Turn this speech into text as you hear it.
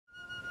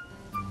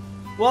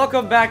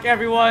Welcome back,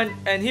 everyone,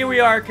 and here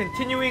we are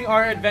continuing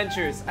our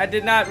adventures. I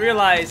did not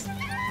realize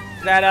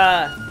that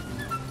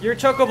your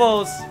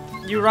chocobos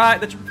you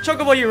ride, the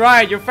chocobo you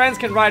ride, your friends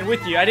can ride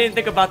with you. I didn't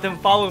think about them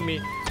following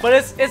me, but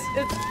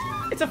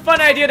it's a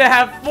fun idea to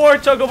have 4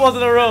 chocobos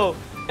in a row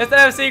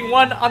instead of seeing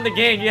one on the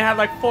game. You have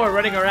like 4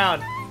 running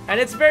around, and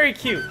it's very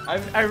cute.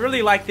 I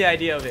really like the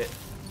idea of it.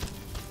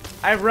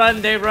 I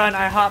run, they run.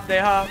 I hop, they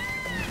hop.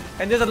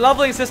 And there's a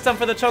leveling system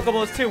for the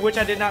chocobos too, which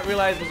I did not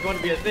realize was going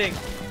to be a thing,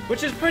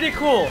 which is pretty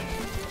cool.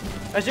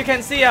 As you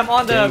can see, I'm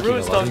on the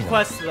runestone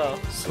quest though.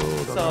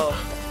 So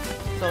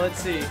let's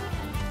see.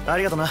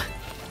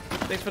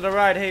 Thanks for the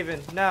ride,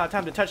 Haven. Now,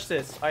 time to touch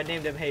this. I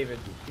named him Haven.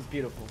 He's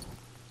beautiful.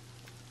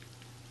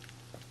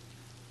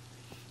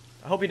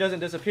 I hope he doesn't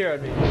disappear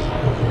on me.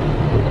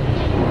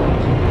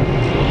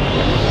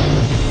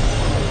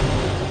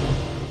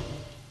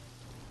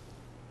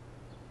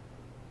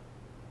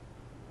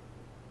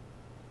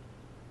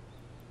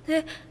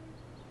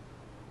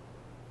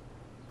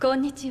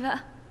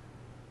 Konnichiwa.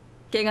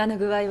 怪我の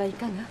具合はい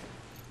かが？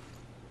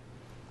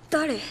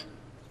誰？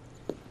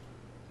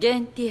ゲ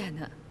ンティア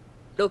ナ、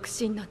六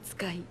神の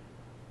使い。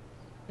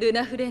ル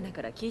ナフレーナ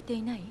から聞いて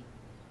いない？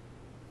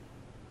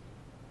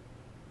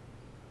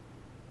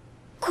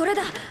これ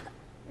だ。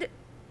で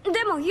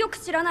もよく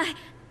知らない。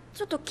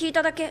ちょっと聞い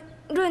ただけ。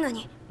ルーナ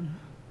に。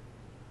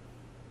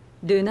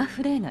ルナ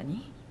フレーナ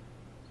に？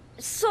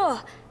そう。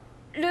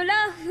ル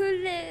ナフ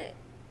レ。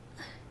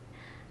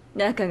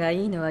仲が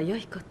いいのは良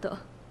いこと。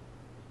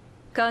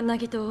カンナ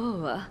ギと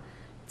王は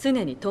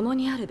常に共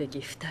にあるべき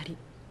二人。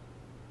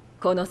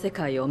この世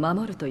界を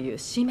守るという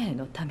使命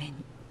のために。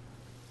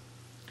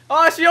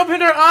Oh, she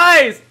opened her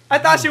eyes! I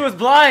thought she was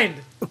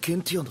blind!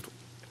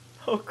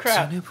 Oh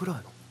crap.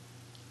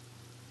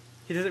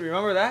 He doesn't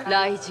remember that?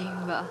 雷神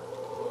は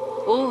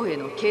王へ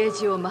の啓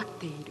示を待っ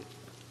ている。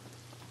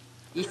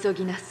急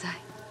ぎなさい。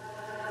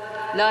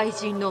雷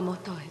神のも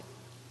とへ。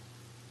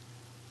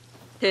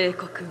帝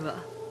国は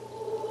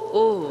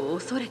王を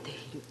恐れている。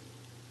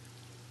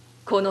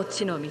この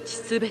地の道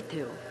すべ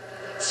てを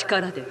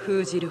力で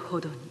封じるほ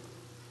どに。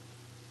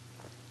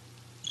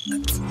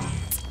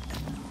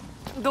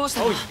どうし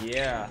た？ Oh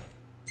yeah.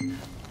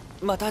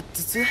 また頭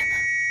痛？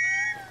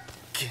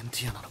ゲンテ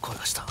ィアナの声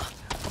がした。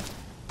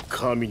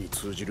神に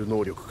通じる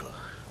能力か。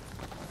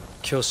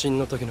巨神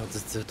の時の頭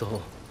痛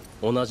と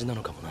同じな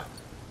のかもな。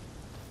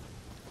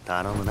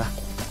頼むな。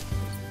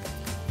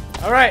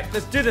Alright,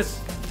 let's do this.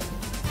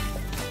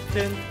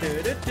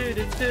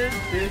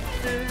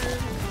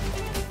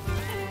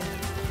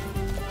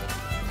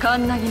 カ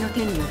ンナギの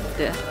手によっ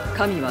て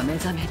神は目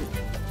覚める。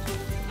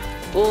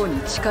王に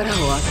力を与え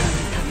る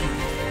ために。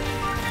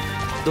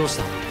どうし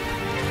た？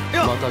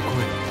また声。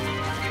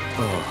あ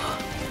あ、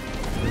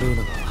ルー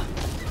ナが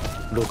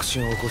六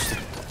神を起こして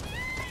る。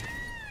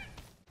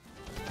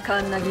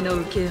カンナギの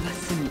受けは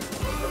済み、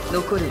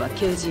残るは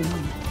啓示の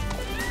み。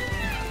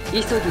急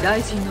ぎ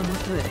雷神のも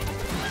とへ。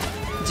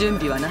準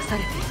備はなさ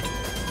れている。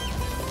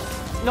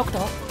ノクト、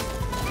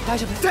大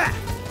丈夫？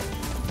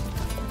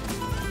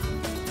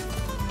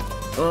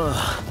あ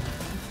あ、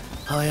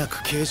早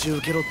く啓示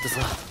受けろってさ。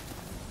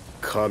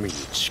神に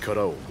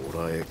力をも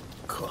らえ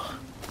か。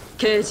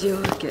啓示を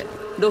受け、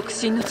六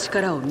神の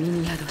力を身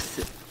に宿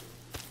す。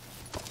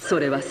そ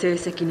れは成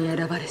績に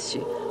選ばれ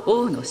し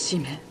王の使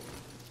命。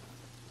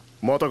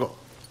またか。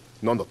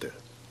なんだって。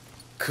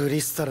ク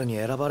リスタルに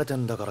選ばれて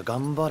んだから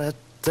頑張れっ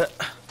て。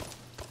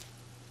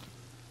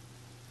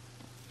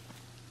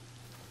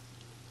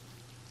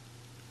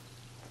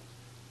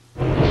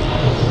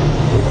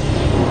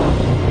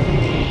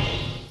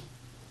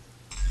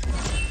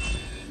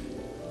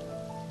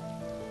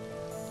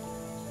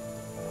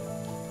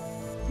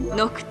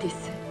ノクティス、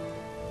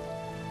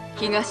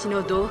東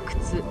の洞窟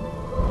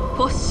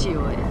フォッシ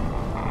オへ。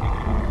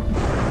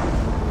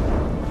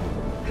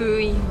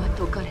封印は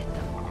解かれ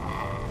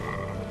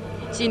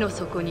た。地の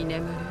底に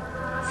眠る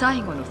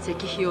最後の石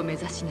碑を目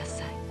指しな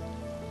さい。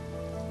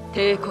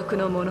帝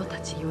国の者た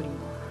ちよりも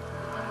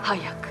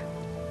早く。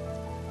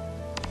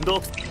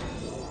洞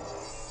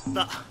窟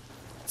だ。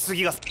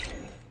次が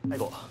最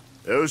後。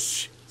よ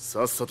し、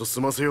さっさと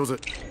済ませようぜ。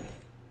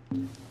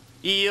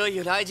いよい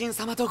よ雷神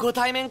様とご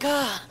対面か。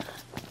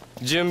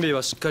準備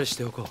はしっかりし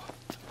ておこ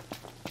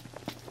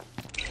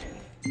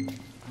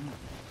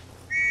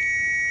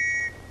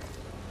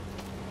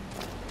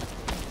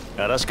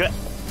う。よろしく。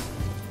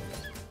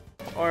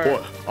おい、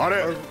あ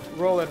れ。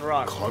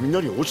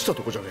雷落ちた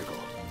とこじゃねえ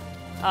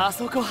か。あ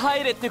そこ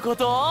入れってこ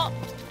と？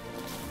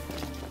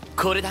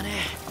これだね。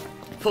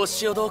フォッ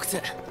シオ洞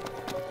窟。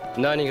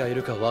何がい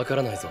るかわか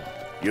らないぞ。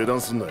油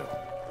断すんなよ。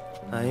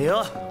はい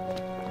よ。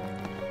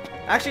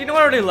Actually, you know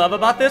what I really love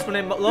about this? When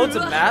it loads a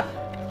map?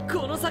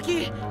 この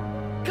先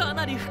か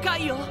なり深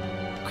いよ。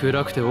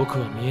暗くて奥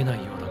は見えない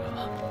ようだ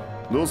が。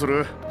どうす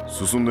る？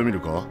進んでみる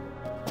か？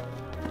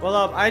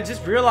 Well, I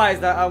just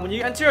realized that when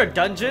you enter a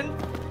dungeon,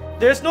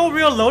 there's no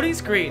real loading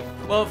screen.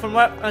 Well, from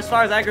what, as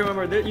far as I can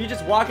remember, you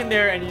just walk in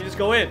there and you just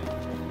go in.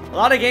 A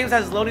lot of games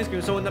has loading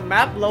screens, so when the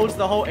map loads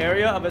the whole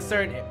area of a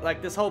certain,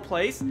 like this whole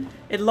place,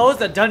 it loads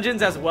the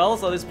dungeons as well.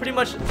 So there's pretty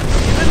much,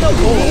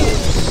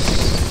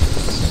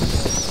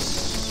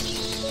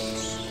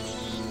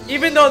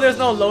 even though there's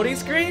no loading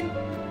screen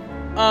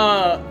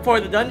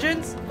for the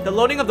dungeons, the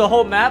loading of the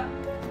whole map,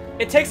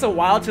 it takes a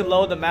while to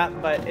load the map,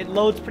 but it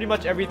loads pretty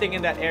much everything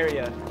in that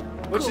area,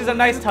 which is a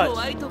nice touch.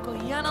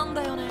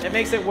 It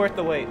makes it worth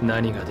the wait.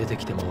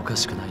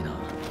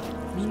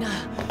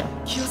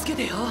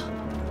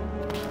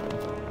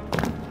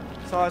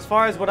 So as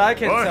far as what I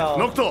can tell,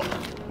 there's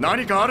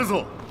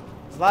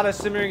a lot of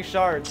simmering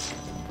shards.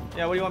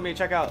 Yeah, what do you want me to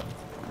check out?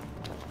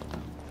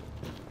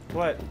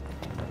 What?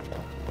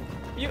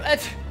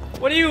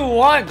 What do you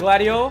want,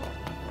 Gladio?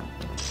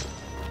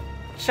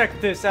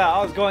 Check this out.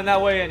 I was going that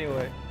way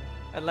anyway.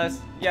 Unless,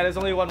 yeah, there's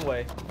only one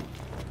way,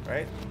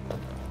 right?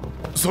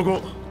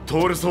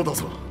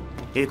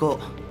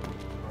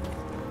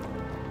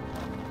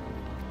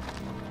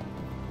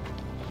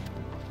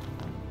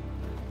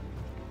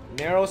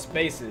 Narrow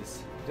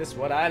spaces, just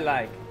what I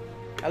like.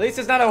 At least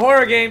it's not a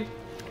horror game.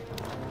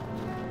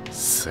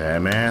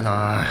 Sorry.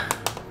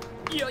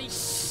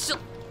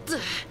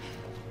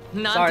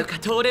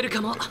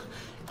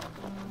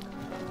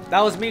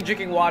 That was me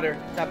drinking water.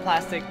 That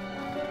plastic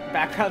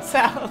background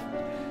sound.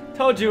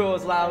 Told you it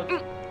was loud.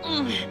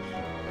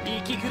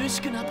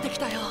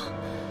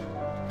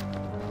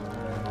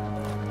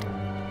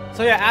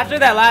 So yeah, after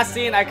that last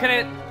scene, I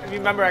couldn't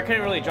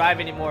really drive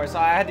anymore, so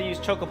I had to use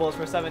chocobos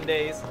for 7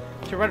 days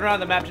to run around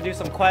the map to do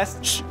some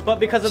quests. But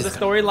because of the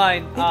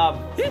storyline,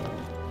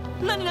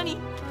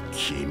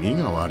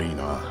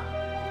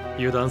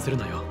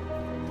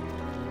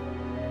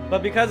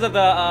 but because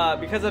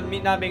of me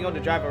not being able to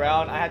drive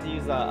around, I had to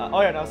use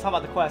oh yeah, no, I was talking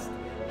about the quest.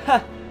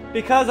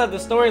 Because of the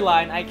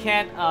storyline, I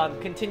can't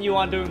continue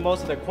on doing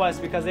most of the quests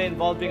because they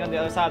involve being on the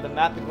other side of the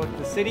map to go to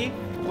the city,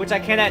 which I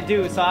cannot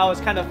do, so I was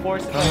kind of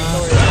forced to play the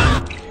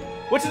storyline.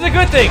 Which is a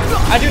good thing!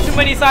 I do too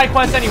many side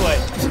quests anyway.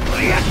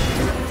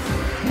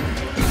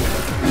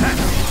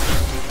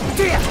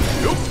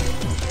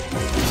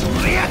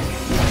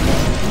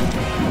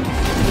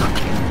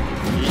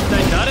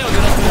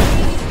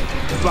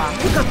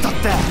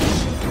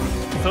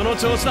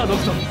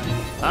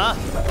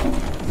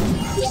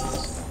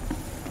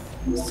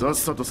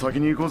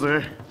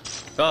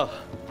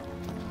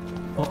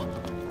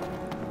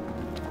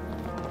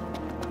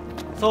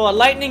 So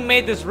lightning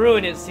made this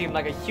ruin, it seemed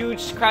like a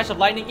huge crash of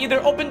lightning.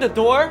 Either opened the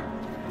door,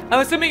 I'm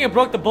assuming it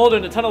broke the boulder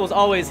and the tunnel was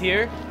always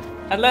here.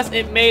 Unless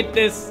it made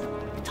this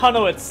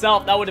tunnel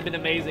itself, that would have been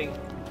amazing.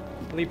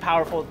 Really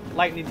powerful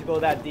lightning to go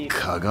that deep.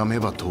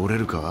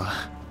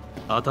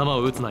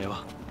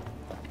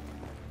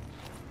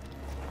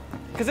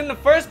 Because in the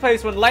first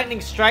place, when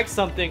lightning strikes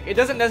something, it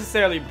doesn't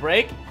necessarily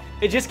break.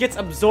 It just gets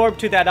absorbed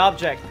to that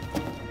object.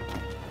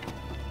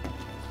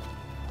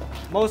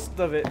 Most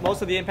of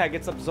the impact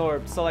gets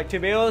absorbed. So like to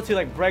be able to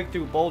like break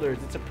through boulders,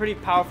 it's a pretty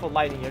powerful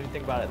lightning if you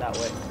think about it that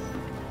way.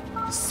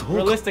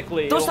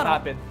 Realistically, it won't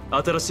happen.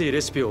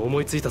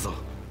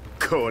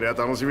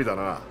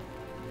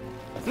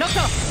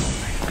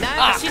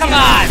 Ah, come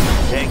on!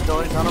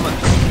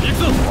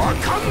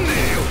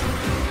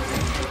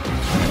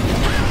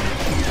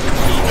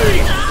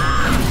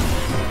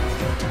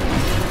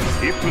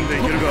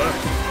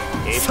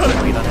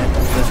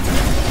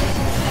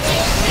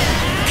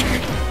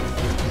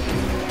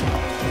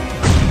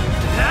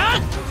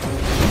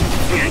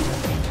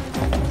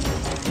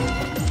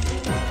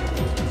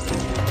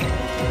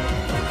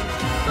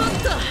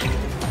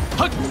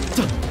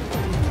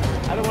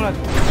 I don't wanna...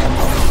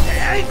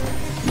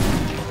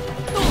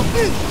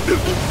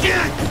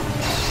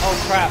 Oh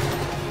crap.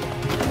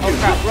 Oh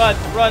crap, run,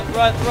 run,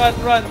 run, run,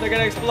 run, they're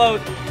gonna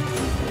explode.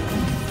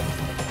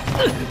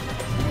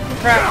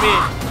 Crap me.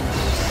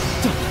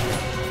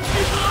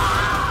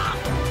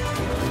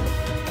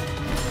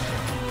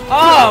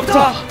 Oh,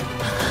 fuck.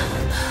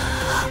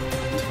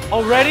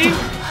 Already?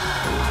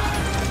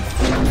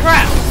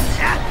 Crap.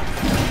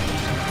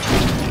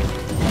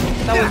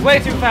 That was way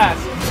too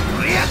fast.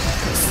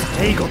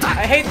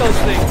 I hate those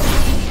things.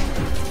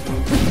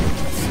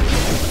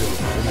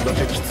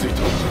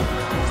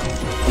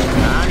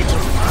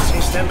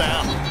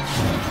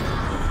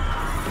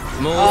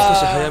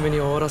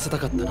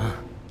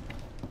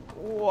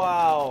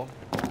 Wow.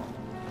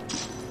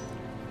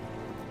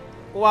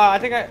 Wow, I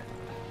think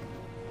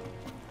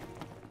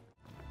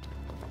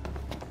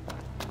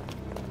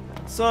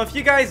So if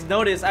you guys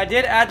notice, I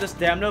did add the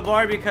stamina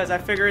bar because I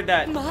figured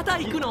that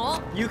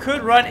you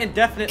could run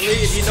indefinitely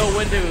if you know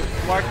when to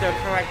mark the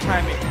correct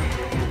timing.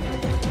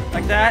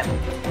 Like that.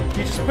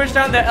 You just push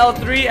down the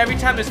L3 every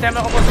time the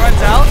stamina almost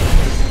runs out,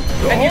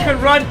 and you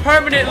can run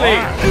permanently.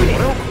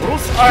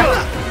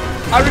 Alright,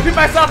 I'll repeat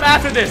myself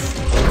after this.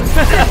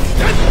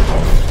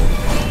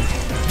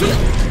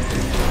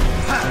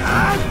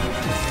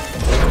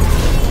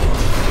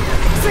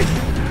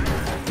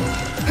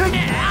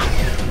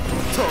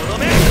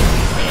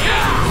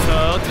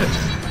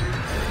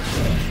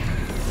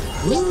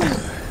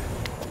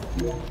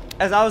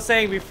 As I was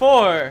saying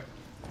before,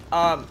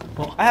 I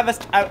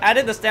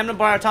added the stamina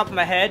bar on top of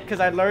my head because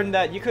I learned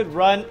that you could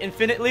run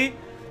infinitely.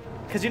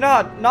 Because you know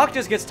how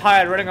Noctis gets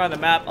tired running around the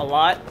map a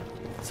lot.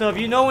 So if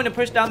you know when to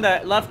push down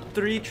the left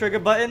 3 trigger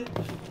button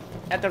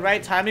at the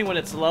right timing when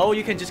it's low,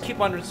 you can just keep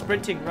on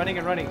sprinting, running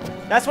and running.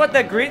 That's what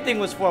that green thing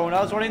was for. When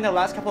I was running the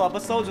last couple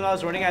episodes, when I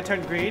was running, I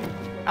turned green.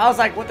 I was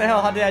like, what the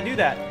hell? How did I do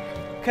that?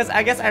 Because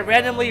I guess I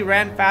randomly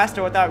ran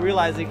faster without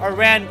realizing, or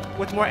ran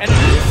with more energy.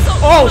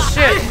 Oh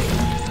shit!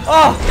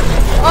 Oh!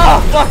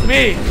 Oh, fuck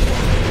me!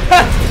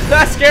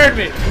 That scared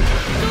me!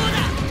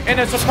 In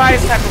a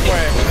surprise type of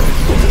way.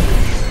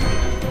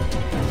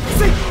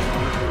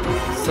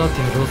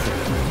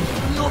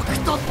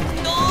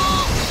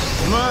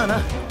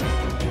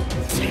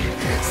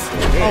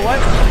 Oh, what?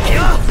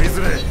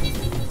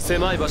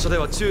 狭い場所で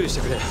は注意し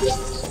てくれ。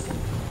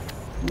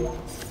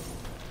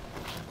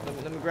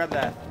 Let me grab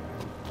that.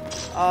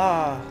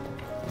 Ah,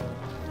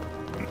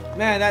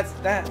 man, that's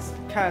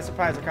kind of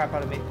surprised the crap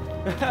out of me.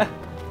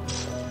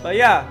 But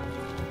yeah,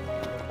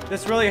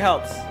 this really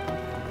helps.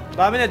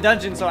 But I'm in a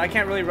dungeon, so I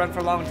can't really run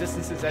for long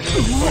distances anyway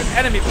before an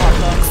enemy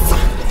pops up.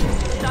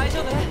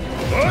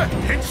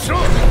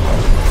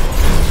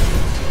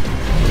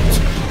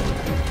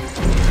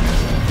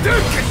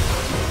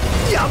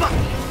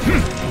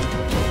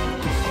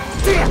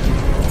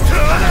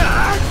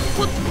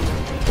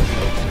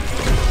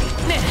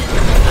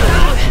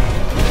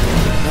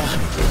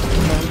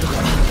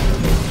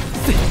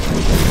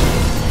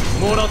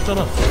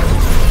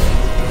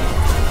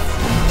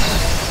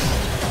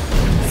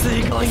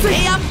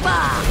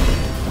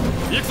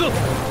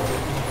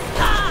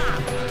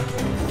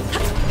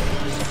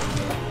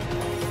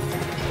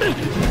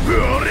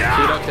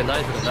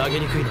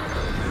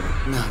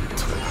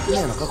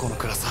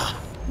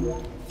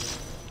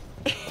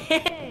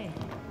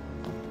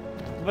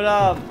 But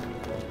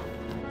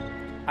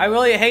I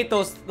really hate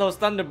those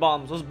thunder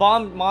bombs. Those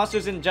bomb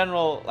monsters in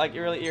general, like,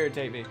 really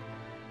irritate me.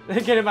 They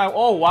get in my—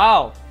 oh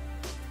wow.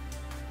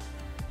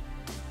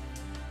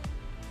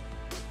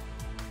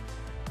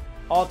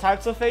 All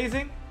types of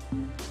phasing?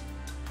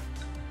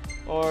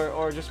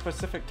 Or just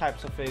specific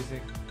types of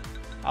phasing?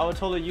 I would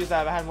totally use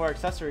that if I had more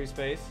accessory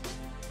space.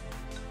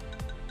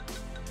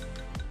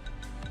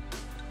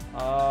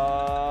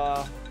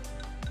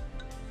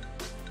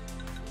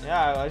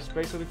 Yeah, I just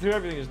basically threw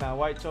everything just now.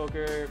 White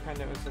choker,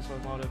 pendant, accessory,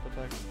 motive,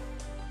 protect.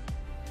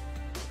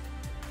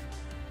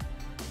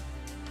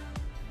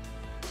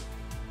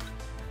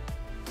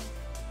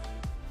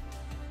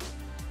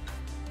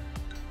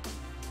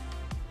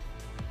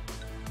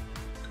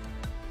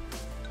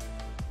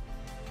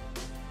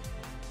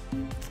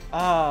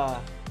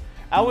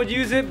 I would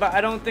use it, but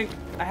I don't think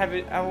I have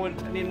it. I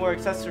would need more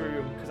accessory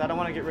room because I don't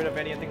want to get rid of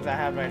any of the things I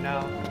have right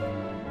now.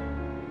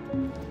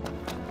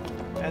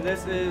 And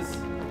this is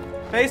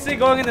basically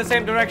going in the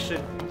same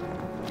direction.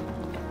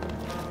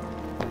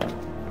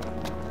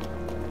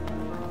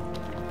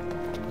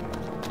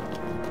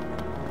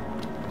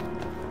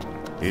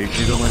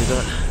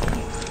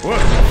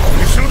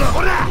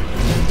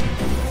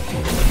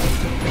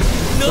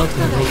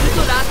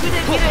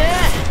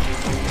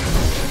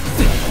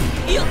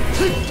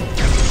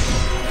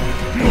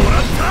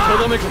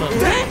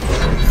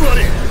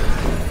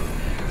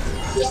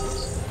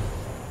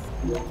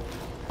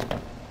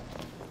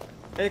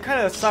 It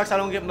kind of sucks I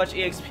don't get much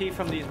EXP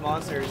from these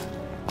monsters.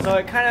 So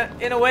it kind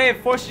of, in a way,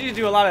 it forces you to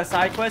do a lot of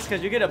side quests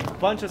because you get a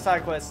bunch of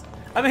side quests.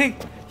 I mean,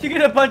 you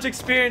get a bunch of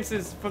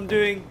experiences from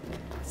doing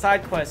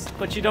side quests,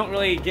 but you don't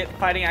really get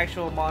fighting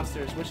actual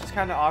monsters, which is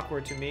kind of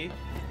awkward to me.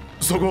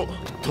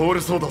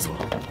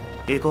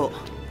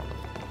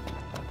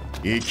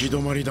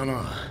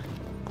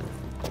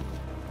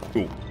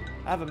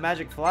 I have a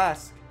magic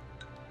flask.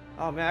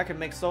 Oh man, I can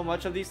make so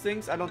much of these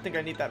things. I don't think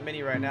I need that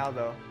many right now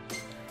though.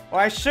 Or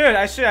I should.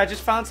 I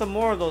just found some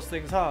more of those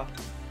things, huh?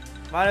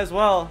 Might as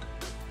well.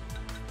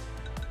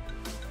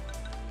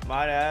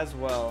 Might as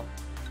well.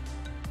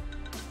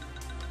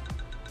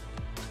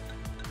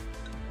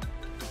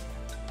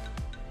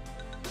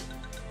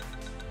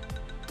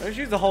 Just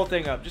use the whole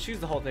thing up. Just use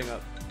the whole thing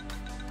up.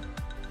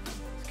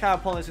 It's kind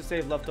of pointless to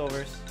save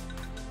leftovers.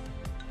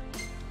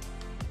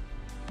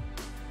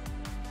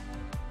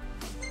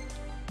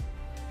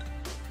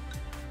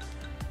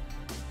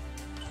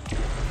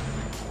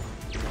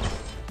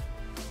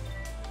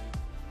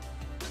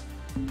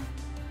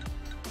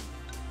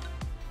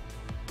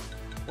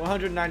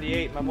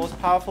 $198, my most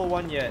powerful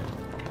one yet.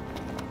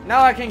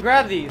 Now I can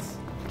grab these.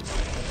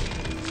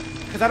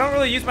 Because I don't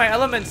really use my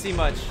elemency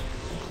much.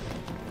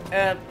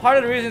 Part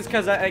of the reason is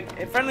because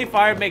friendly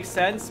fire makes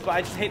sense, but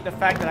I just hate the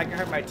fact that I can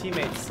hurt my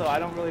teammates, so I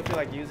don't really feel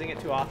like using it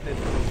too often.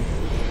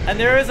 And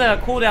there is a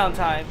cooldown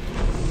time.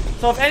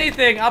 So if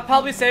anything, I'll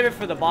probably save it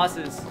for the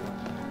bosses.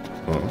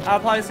 I'll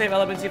probably save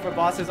elemency for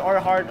bosses or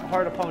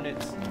hard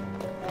opponents.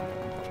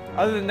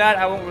 Other than that,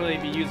 I won't really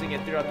be using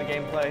it throughout the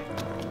gameplay.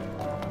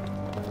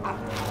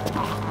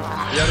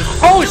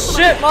 Oh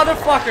shit,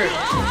 motherfucker!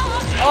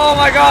 Oh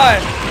my god!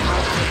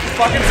 You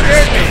fucking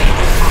scared me!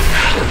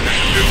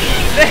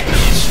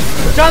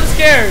 Jump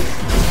scared!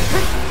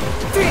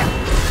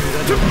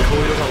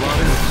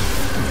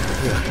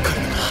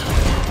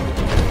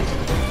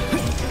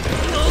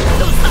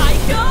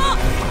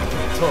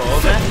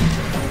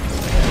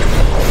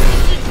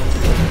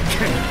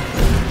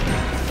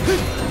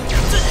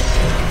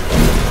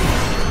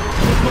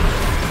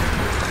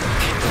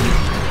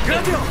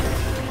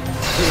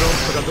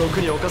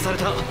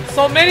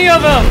 So many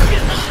of them!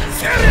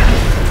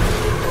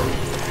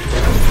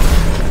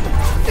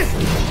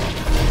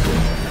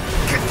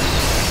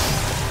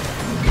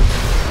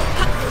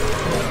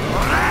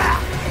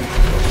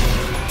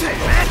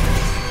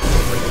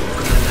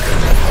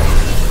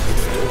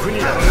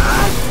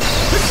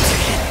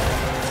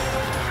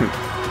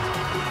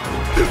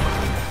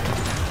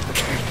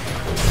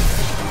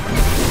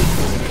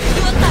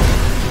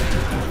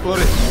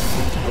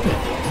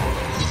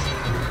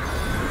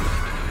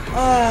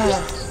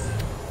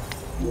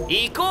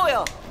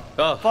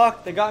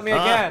 Fuck, they got me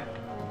again.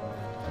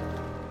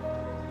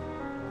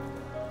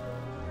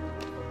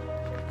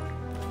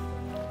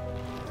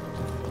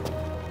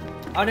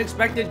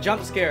 Unexpected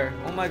jump scare.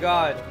 Oh my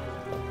god.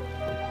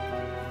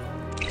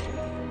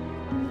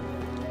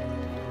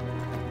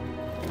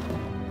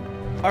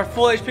 Our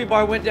full HP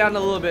bar went down a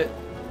little bit.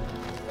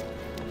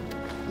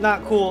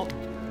 Not cool.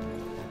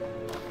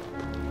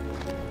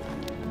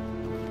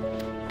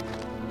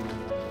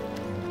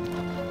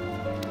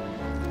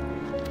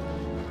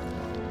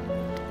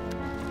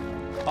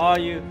 Oh,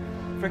 you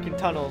freaking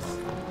tunnels.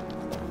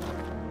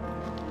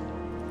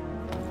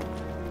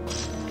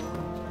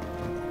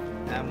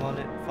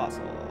 Ammonet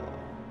fossil.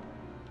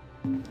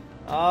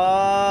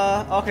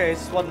 Okay,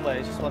 it's just one way.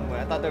 It's just one way.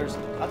 I thought it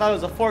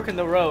was a fork in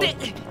the road.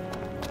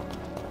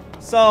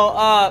 So,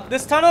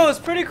 this tunnel is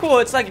pretty cool.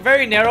 It's like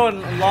very narrow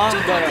and long,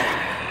 but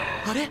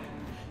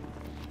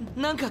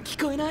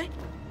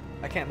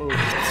I can't move.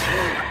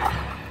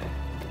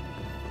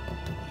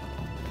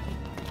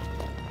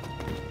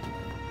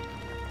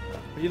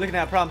 What are you looking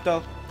at,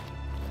 Prompto?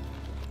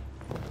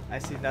 I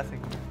see nothing.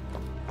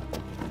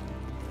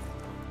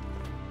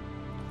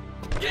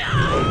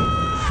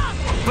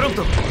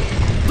 Prompto!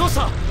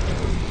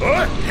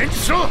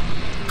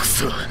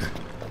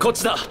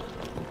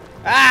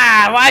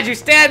 Ah, why'd you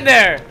stand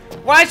there?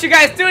 Why didn't you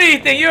guys do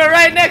anything? You were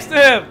right next to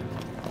him.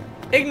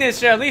 Ignis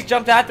should at least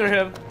jumped after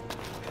him.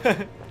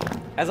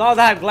 As long as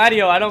I have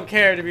Gladio, I don't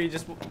care to be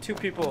just two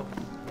people.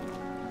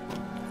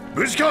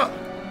 無事か?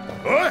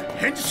 おい、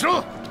返事し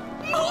ろ!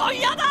 もう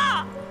や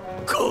だ!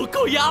 こ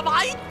こや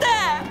ばいっ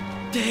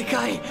て! で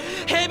かい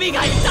蛇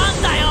がいた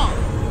んだよ!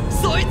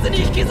 そいつ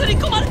に引きずり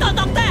込まれたん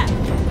だって!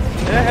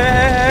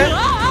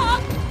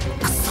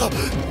 くそ!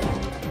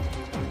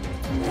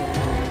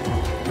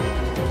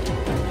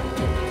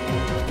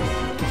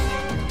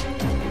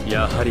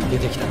 やはり出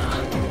てきたな。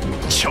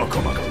チョコ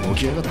バが動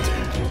きやがって。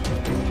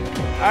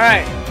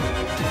Alright.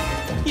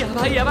 や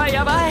ばいやばい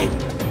やばい。応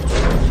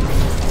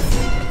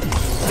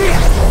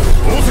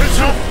戦し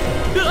ろ。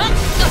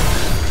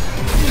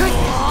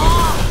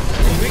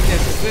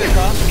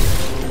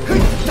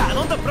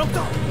頼んだプロンプ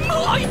ト。お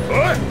い。おい、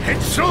返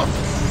事しろ。く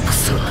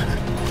そ。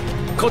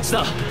こっち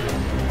だ。I'll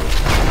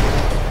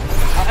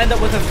end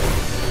up with him.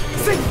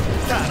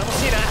 頼も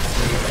しいな。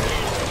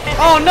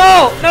 Oh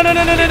no! No no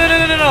no no no no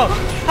no no no!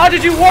 How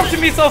did you warp to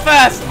me so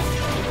fast?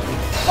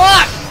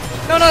 Fuck!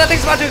 No no, that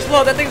thing's about to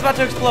explode. That thing's about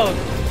to explode.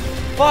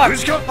 Fuck!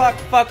 Fuck!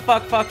 Fuck!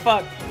 Fuck! Fuck!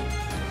 Fuck!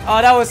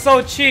 Oh, that was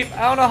so cheap.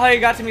 I don't know how you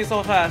got to me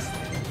so fast.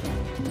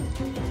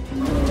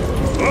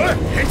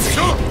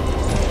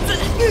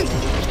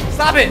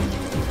 Stop it!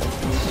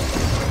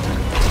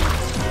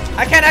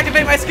 I can't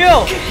activate my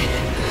skill.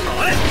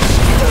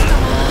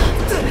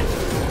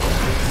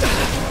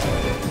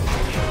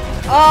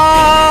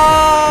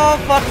 Oh,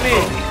 fuck me.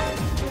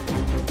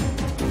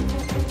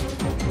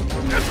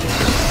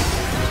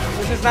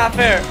 This is not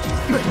fair.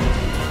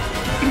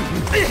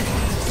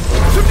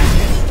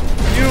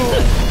 You.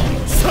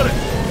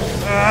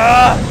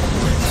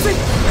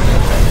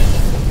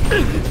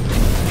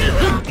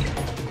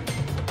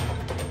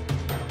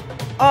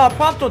 Oh,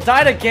 Prompto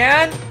died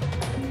again?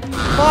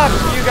 Fuck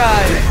you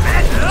guys.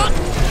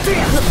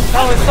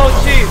 That was so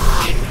cheap.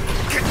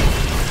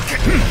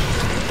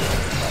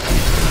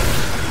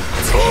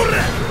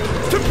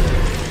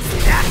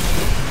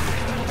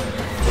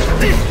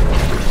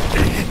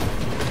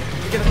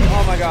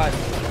 Oh my god.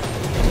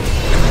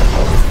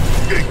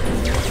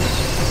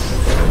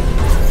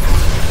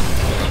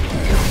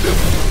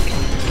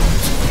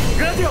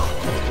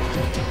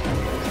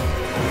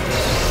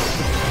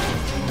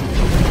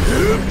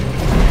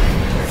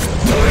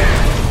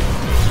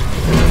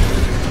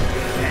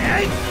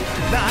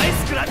 Nice,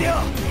 Gladio.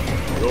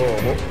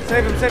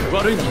 Save him, save him.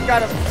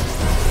 Got him.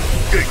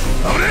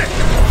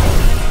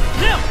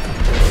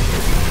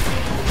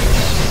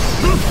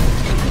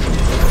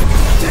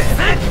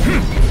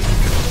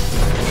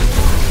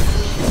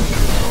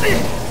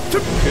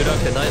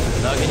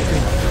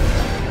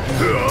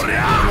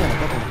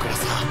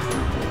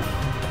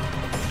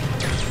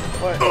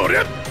 What?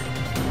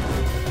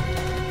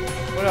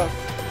 What else?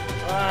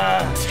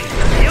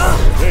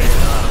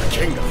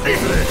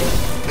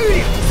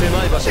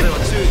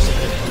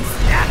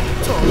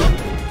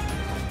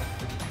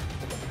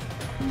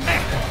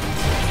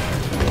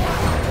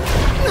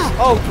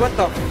 Oh, what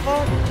the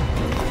fuck?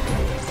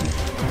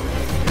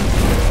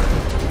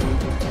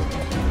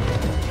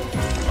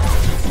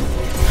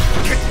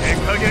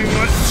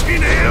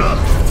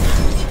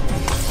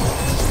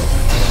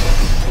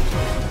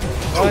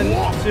 One,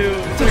 two,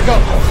 three, go!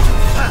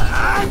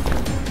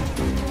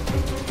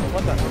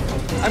 What the?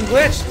 I'm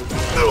glitched!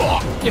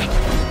 Yeah.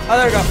 Oh,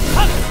 there we go.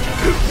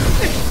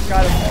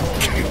 Got him.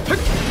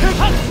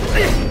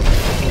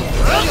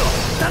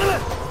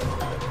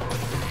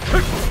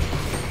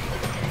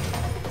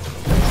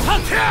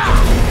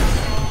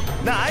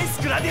 Nice,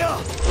 Gladio!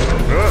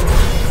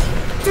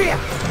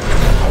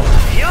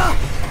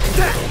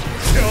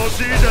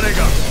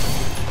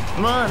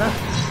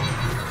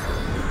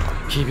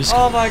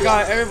 Oh my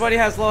god, everybody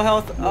has low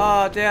health.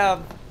 Oh,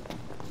 damn.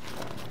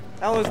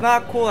 That was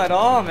not cool at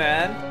all,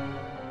 man.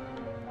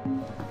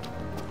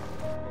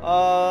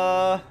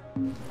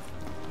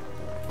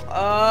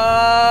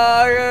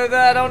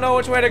 I don't know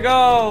which way to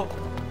go.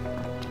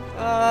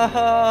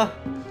 I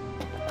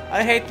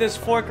hate this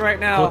fork right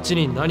now.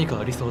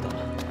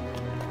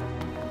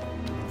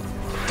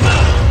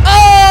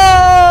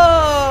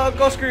 Oh!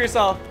 Go screw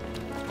yourself.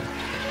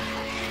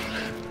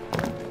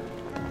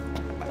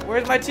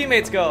 Where'd my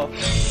teammates go?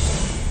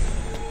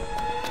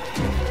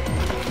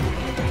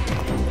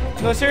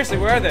 No, seriously,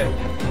 where are they?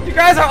 You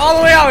guys are all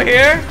the way out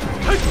here?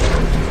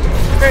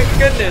 Great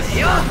goodness.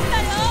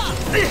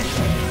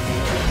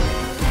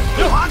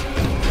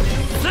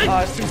 Oh,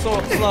 it's too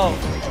slow.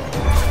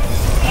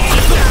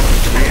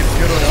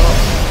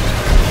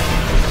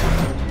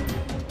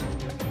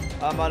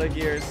 I'm out of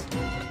gears.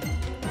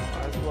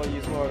 Might as well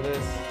use more of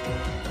this.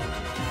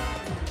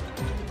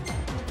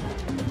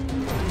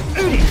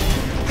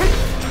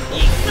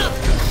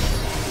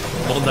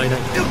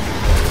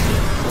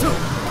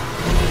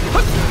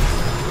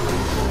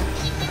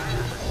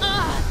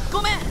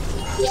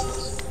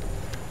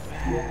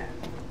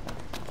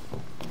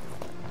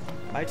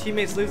 My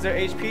teammates lose their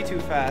HP too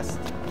fast.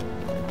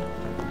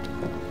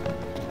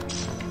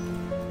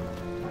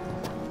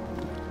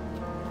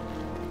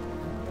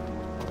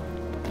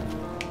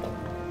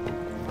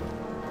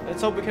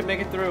 Let's hope we can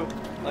make it through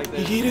like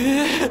this.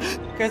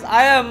 Because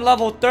I am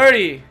level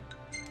 30.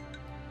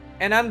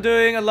 And I'm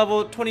doing a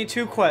level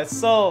 22 quest.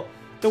 So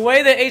the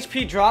way the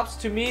HP drops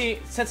to me,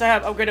 since I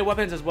have upgraded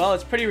weapons as well,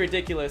 it's pretty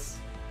ridiculous.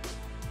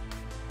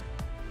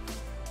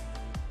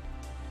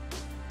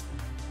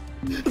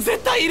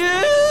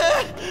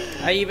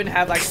 I even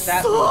have like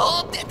stats.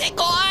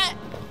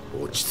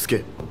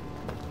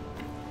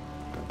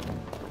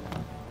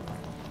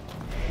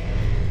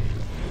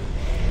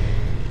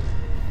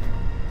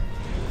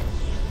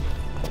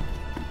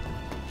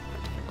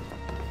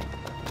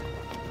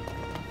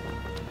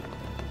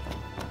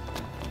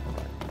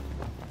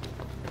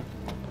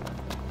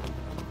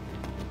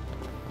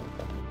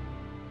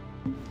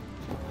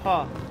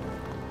 Huh.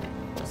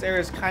 This area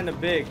is kind of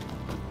big.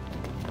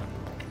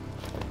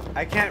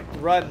 I can't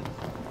run.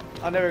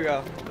 Oh, there we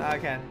go. Now I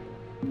can.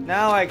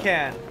 Now I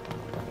can.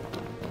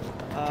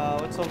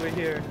 What's over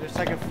here? There's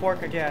like a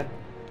fork again.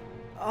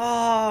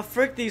 Oh,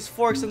 frick these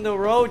forks in the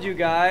road, you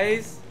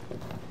guys.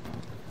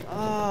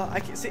 I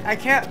can see. I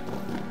can't.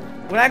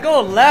 When I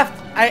go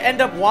left, I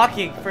end up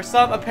walking for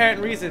some apparent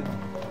reason.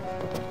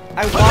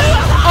 I walk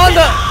on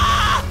the.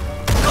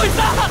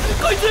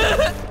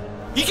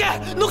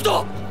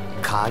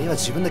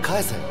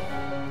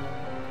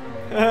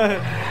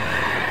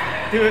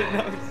 Do it,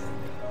 no.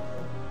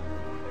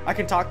 I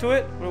can talk to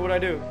it? What would I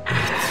do?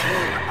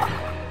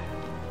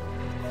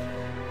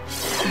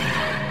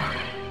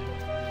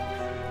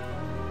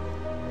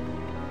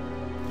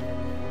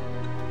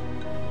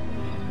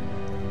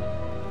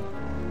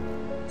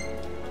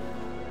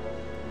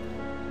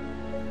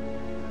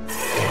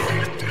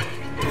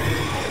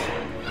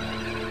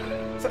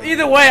 So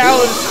either way, I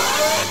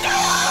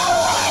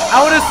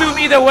would assume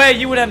either way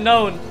you would have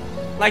known.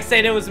 Like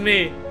saying it was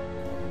me.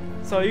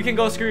 So you can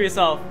go screw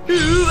yourself.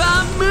 You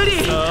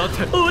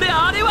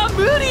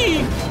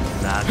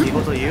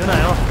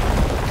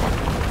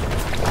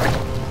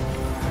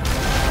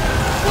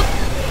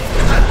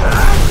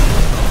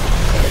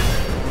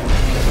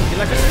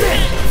like a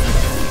spin?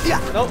 Yeah.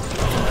 Nope.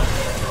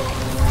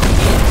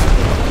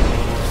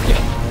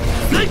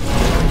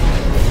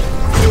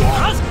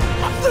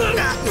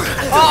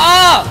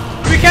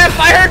 We can't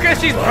fight her because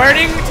she's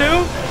burning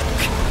too?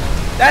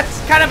 That's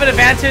kind of an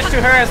advantage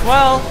to her as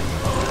well.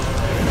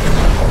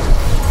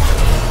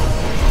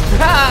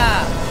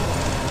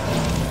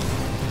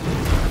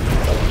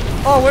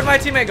 Oh, where'd my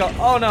teammate go?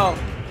 Oh no.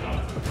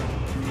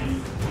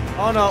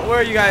 Oh no, where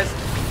are you guys?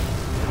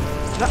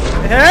 No,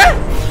 huh?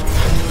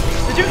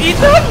 Did you eat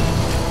them?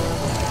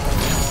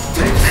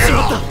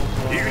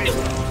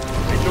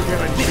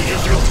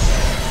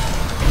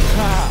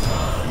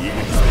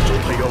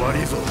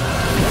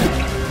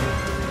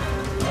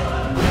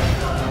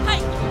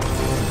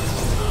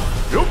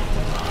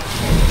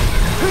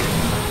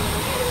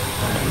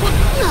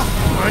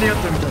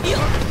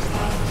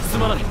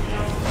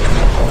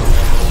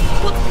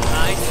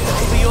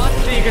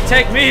 You can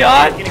take me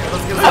on?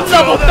 I'm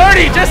level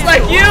 30 just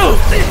like you!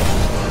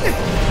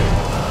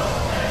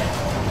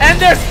 And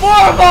there's 4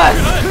 of us!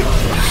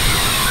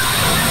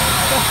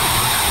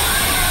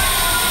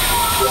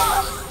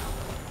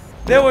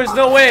 There was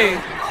no way.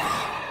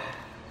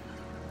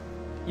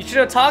 You should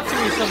have talked to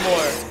me some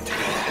more.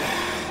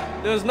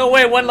 There was no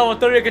way 1 level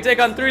 30 could take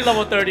on 3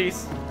 level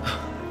 30s.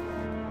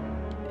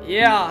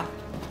 Yeah.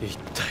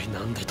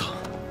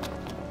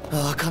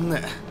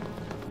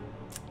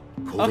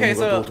 Okay,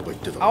 so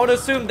I would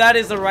assume that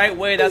is the right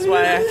way. That's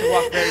why I have to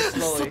walk very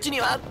slowly.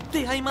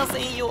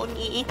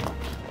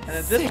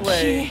 And then this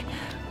way.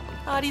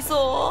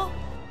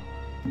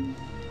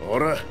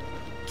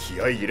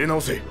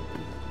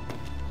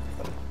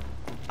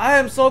 I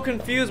am so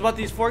confused about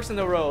these forks in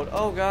the road.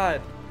 Oh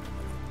god.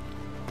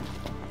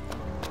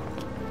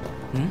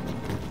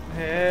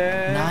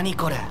 Hey. 何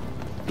これ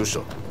どうし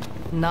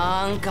た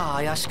なんか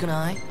怪しく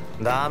ない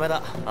ダメ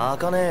だ開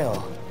かねえ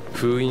よ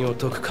封印を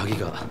解く鍵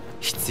が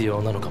必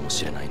要なのかも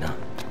しれないな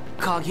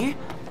鍵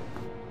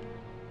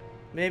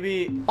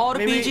Maybe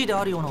RPG で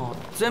あるような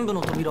全部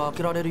の扉開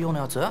けられるような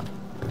やつ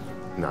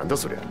なんだ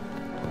そりゃ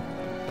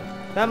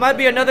That might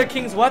be another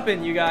king's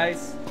weapon, you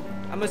guys.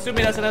 I'm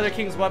assuming that's another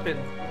king's weapon.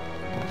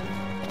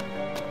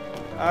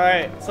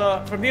 Alright,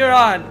 so from here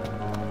on,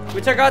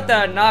 we check out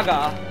the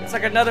Naga. It's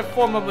like another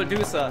form of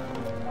Medusa.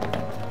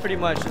 Pretty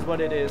much is what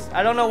it is.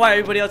 I don't know why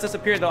everybody else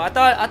disappeared though. I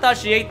thought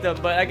she ate them,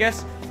 but I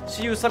guess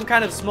she used some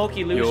kind of smoke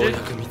illusion.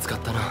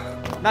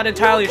 Not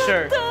entirely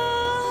sure.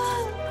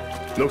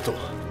 Nocto.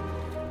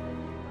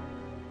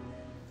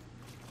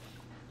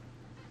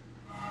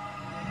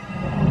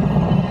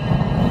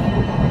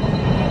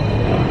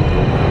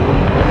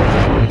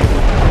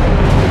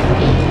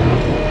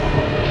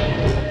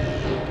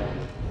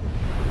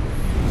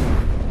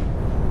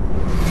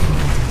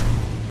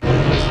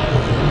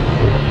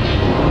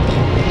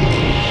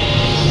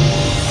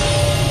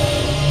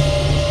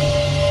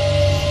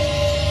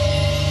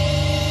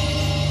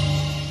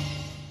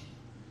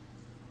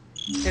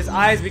 His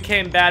eyes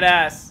became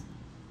badass.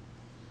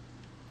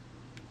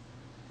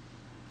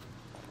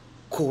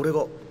 これ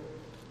が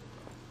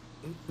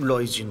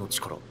雷神の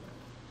力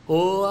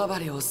大暴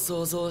れを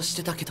想像し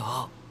てたけど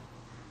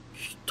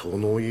人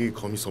のいい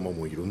神様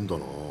もいるんだ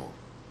な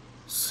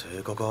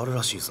性格ある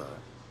らしいぜ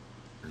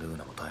ルー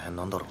ナも大変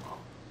なんだろ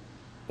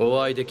うな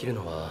お会いできる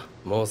のは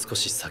もう少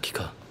し先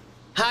か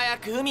早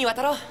く海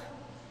渡ろう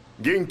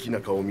元気な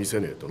顔見せ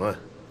ねえとな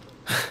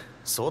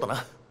そうだ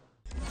な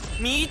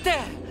見て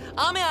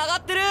雨上が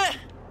ってる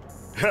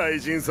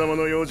雷神様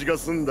の用事が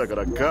済んだか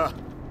らか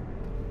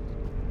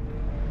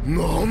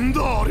なん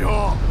だあり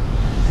ゃ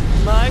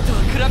前と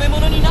は比べ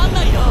物になん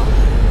ないよ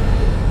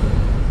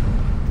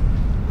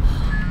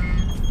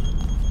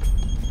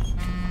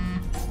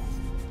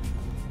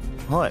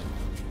はい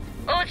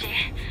王子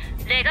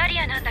レガリ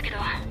アなんだけど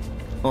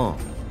うん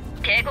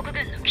帝国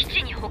軍の基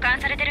地に保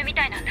管されてるみ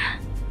たいなんだ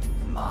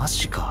マ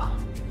ジか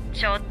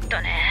ちょっと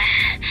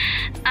ね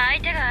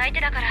相手が相手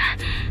だから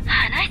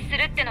話す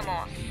るっての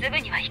もすぐ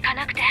にはいか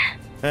なくて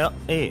いや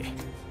いい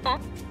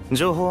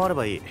情報あれ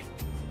ばいい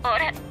あ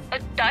れ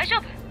大丈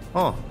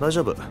夫うん大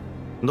丈夫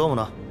どうも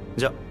な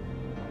じゃ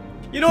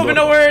You don't even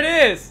know where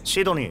it is!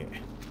 シドニー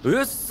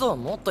うっそ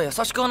もっと優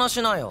しく話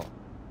しなよ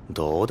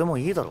どうでも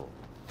いいだろ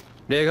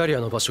レガリア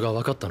の場所が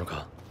分かったの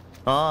か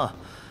ああ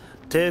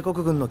帝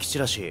国軍の基地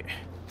らしい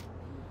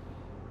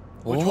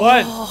Which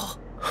one?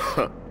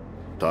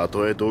 た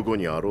とえどこ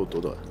にあろうと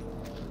だ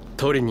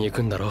取りに行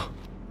くんだろ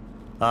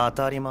当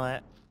たり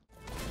前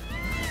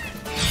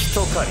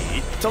一狩り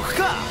一得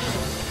か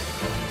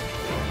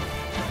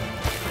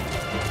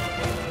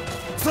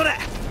それ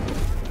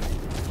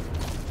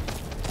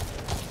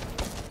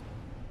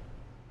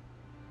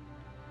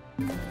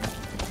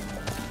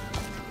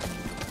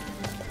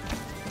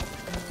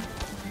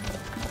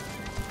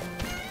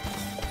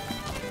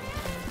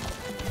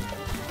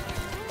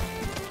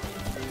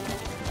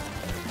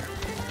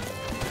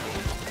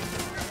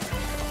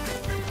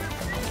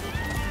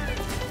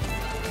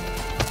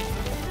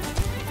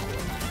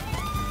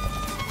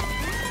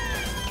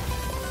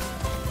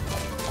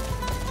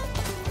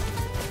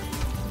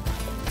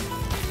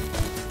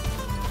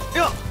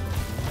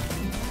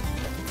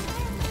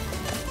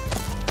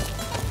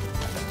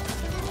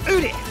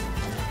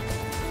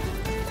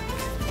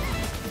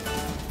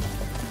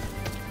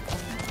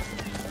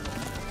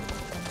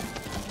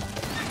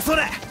そ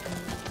れ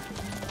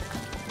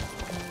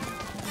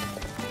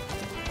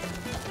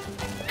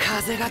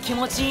風が気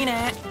持ちいい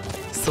ね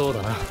そう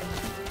だな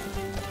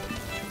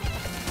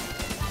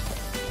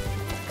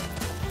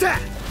だ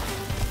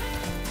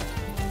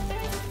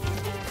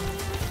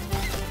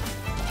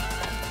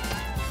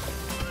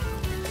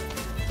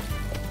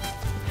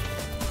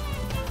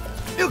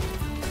よっ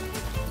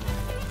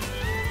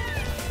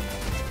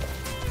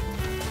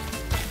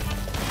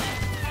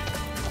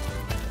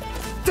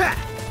だ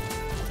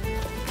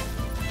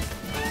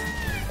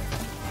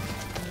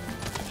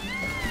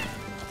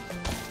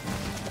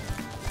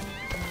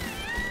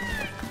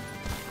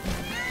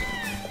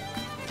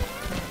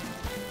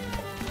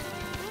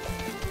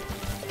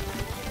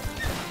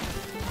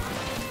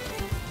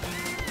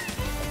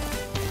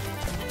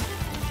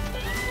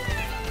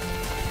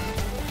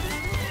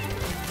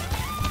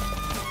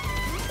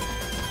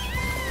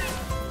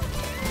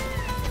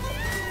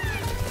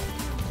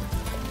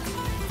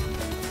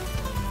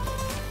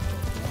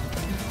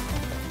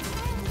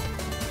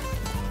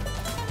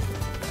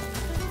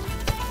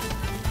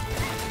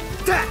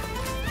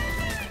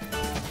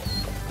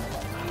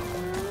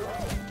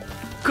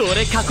こ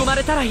れ囲ま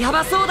れたらヤ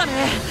バそうだね。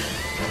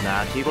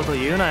泣き言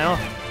言うなよ。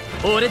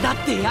俺だっ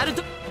てやる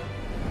と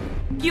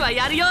きは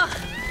やるよ。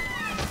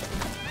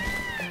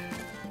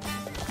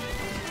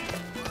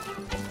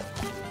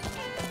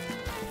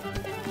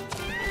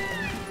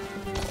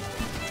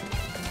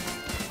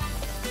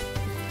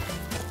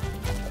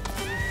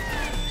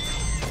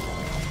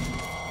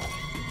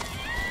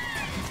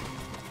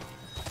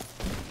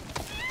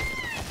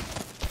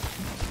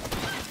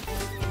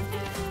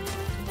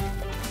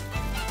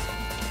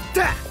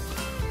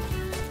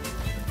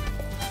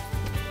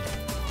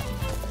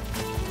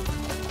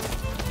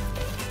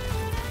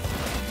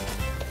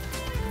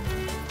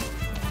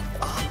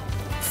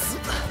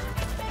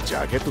ジ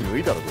ャケット脱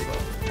いだらどう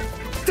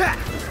だ。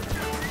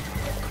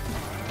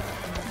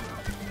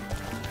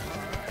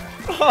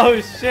Oh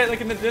shit,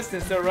 look in the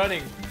distance, they're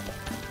running.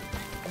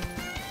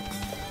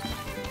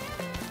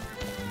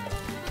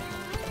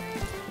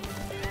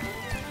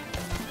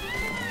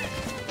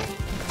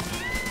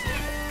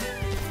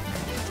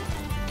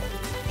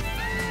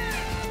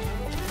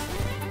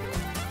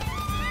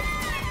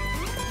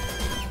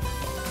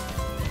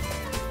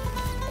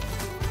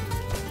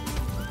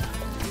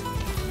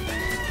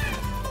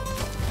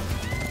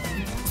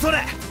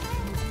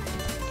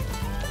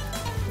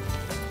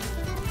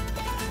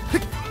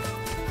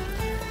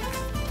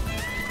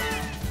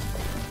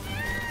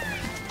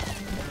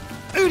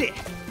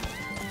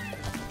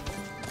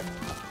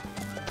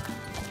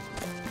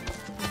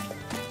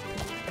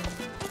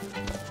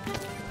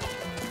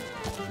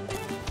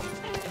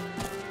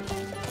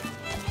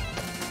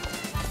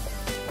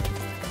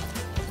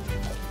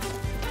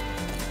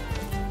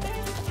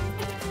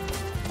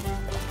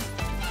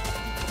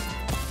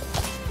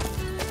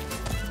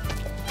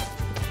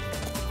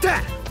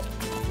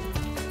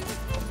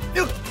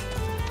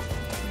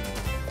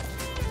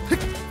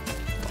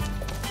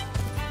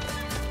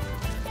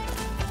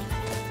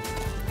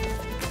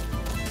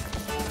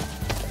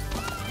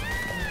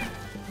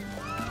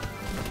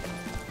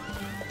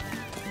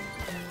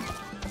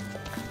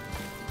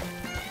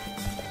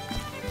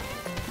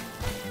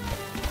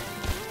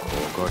こ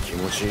こは気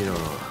持ちいいな。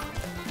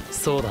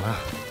そうだな。よ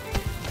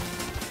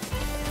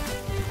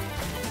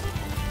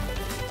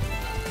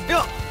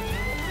っ。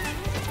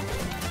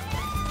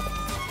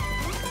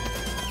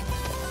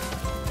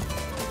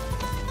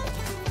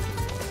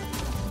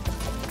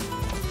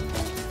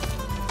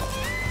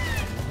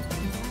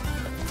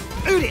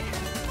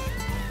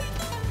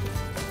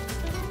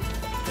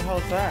What the hell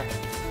is that?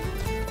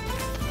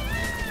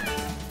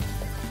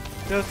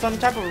 There's some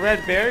type of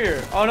red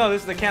barrier. Oh no,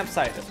 this is the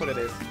campsite. That's what it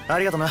is. あ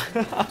りがとな。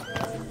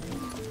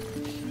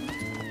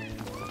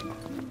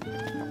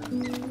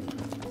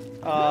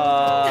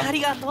あ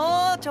りがと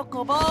うチョ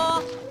コボ。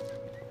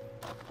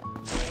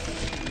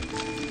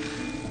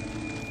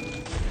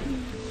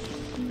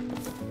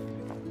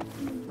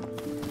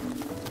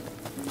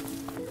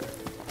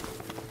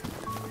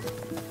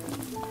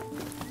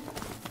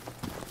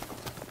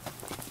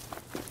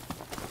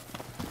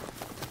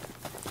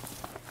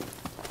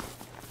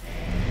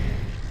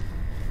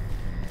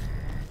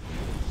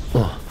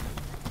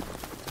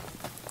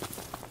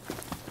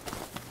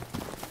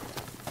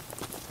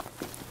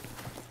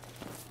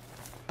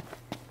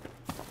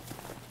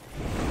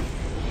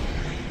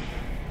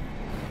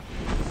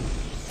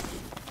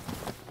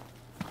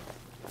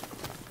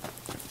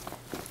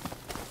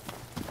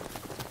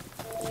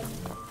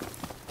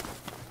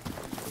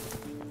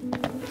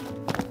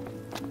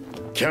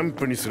キャン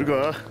プにする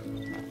か。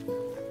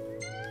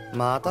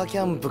またキ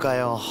ャンプか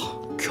よ。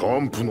キャ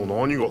ンプの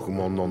何が不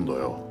満なんだ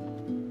よ。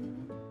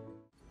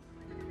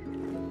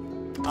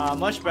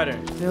Much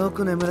better. よ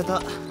く眠れ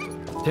た。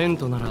テン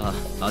トなら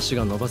足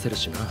が伸ばせる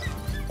しな。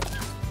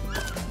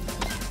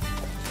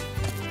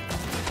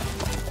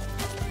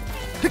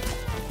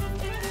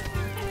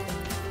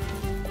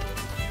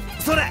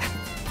それ。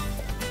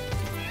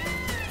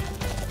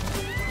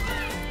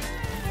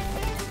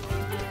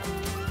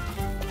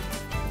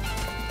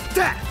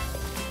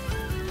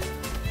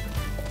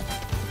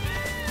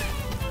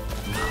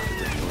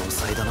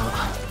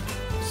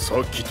さ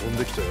っき飛ん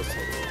できたやつだ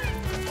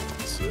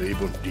ろ。ずい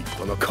ぶん立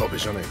派な壁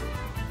じゃねえ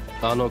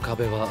か。あの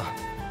壁は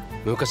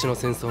昔の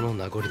戦争の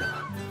名残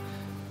だ。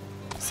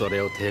そ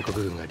れを帝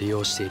国軍が利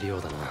用しているよ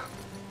うだな。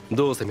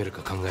どう攻める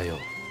か考えよ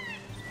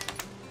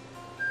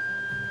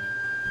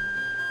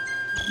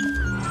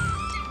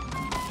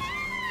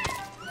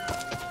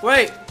う。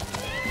Wait,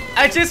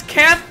 I just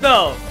camped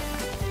though.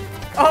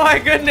 Oh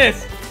my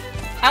goodness,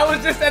 I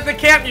was just at the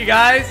camp, you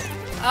guys.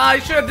 I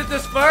should have did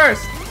this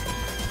first.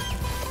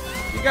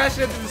 You guys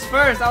should have did this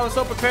first. I was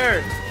so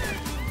prepared.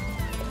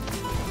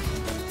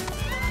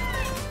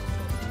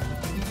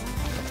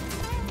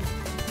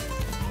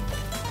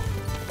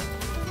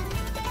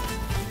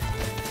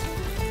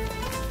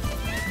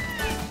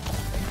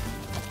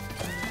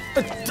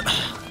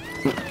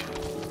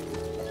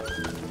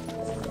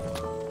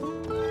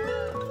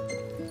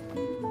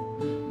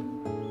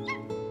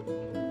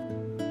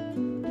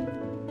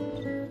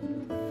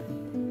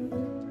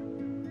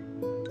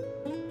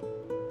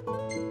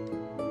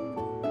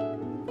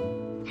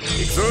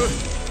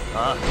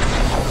 あ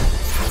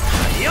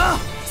あ。いや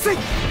せい。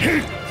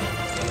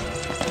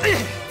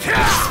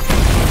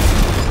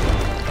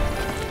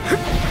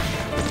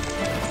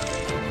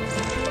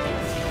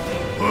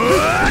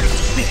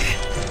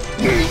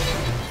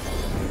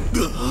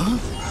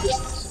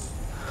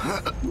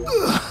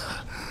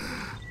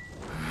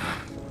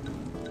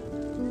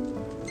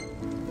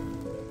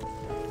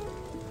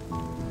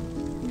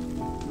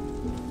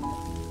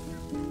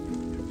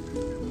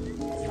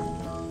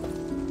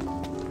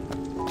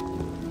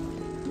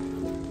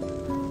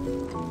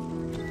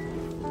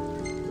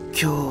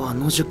今日は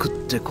野宿っ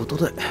てこと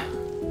で。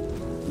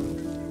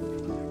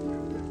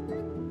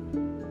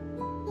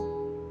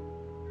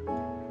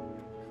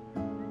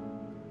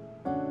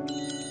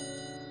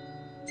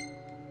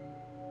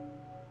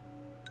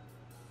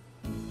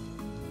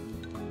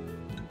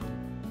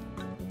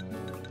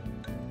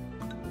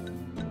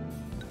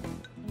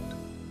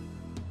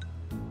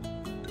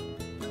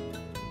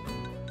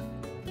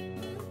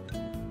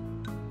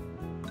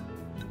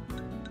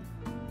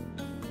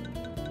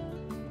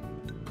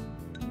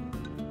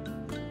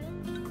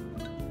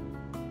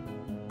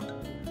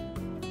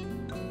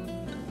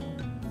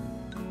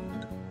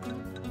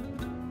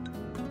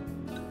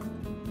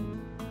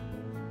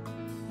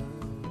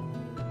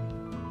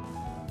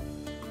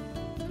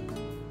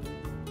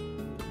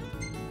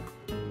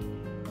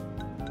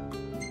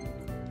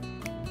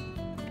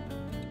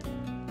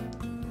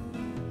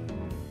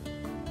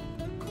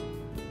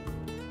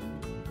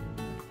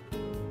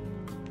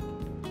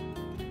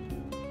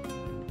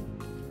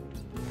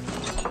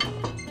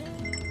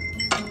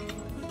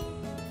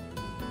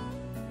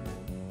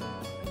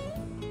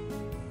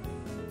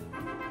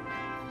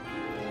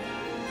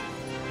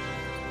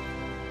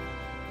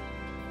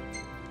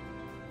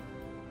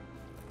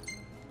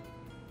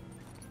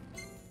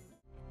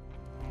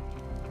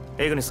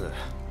エグニス、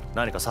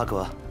何か策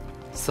は？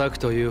策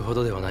というほ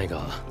どではない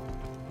が、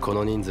こ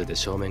の人数で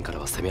正面から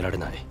は攻められ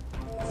ない。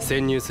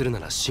潜入するな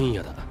ら深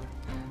夜だ。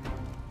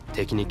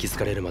敵に気づ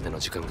かれるまでの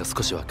時間が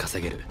少しは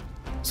稼げる。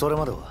それ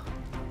までは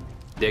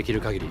でき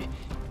る限り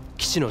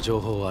基地の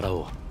情報を洗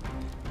おう。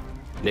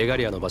レガ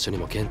リアの場所に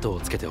も見当を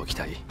つけておき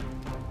たい。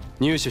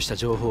入手した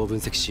情報を分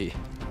析し、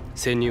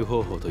潜入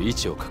方法と位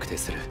置を確定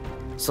する。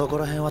そこ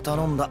ら辺は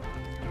頼んだ。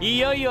い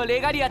よいよレ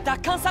ガリア奪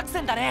還作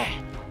戦だ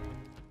ね。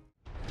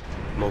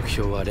目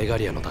標はレガ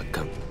リアの奪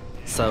還。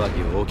騒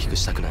ぎを大きく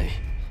したくない。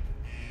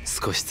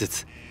少しず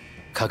つ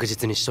確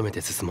実に仕留め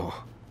て進も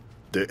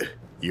う。で、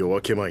夜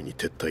明け前に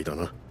撤退だ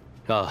な。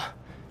ああ、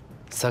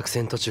作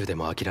戦途中で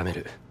も諦め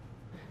る。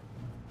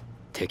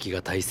敵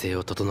が体勢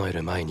を整え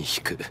る前に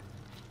引く。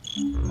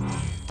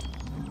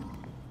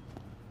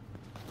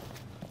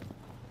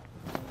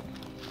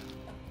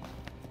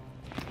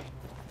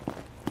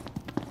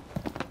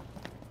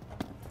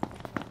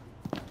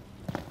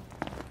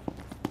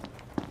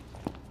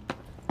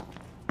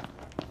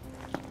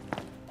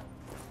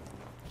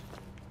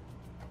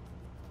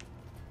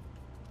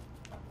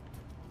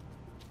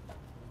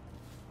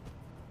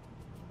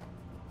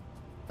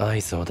合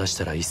図を出し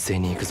たら一斉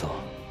に行くぞ。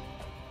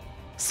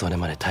それ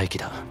まで待機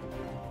だ。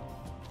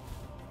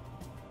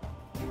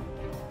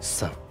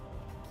3、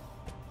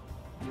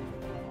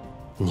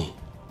2、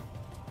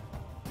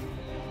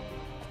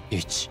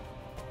1。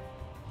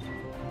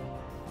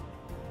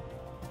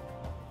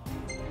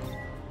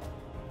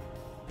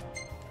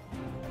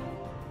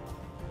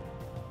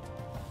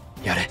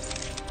やれ。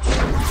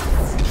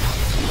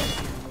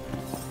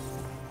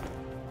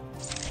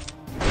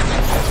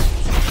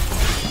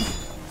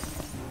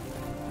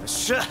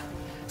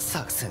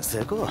作戦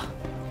成功。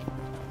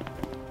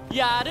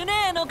やる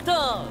ねノクト、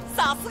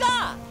さす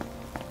が。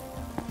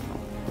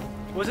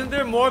 Wasn't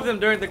there more of them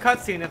during the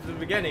cutscene at the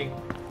beginning?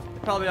 They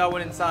probably all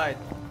went inside.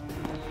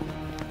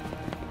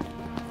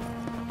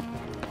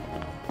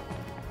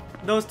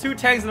 Those two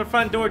tanks in the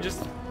front door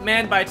just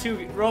manned by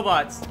two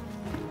robots.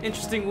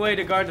 Interesting way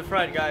to guard the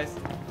front, guys.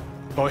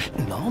 おい、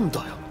なんだ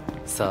よ。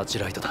サーチ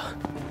ライトだ。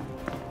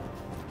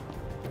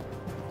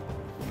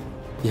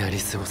やり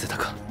過ごせた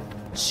か。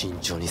慎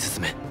重に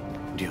進め。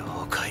了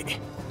解。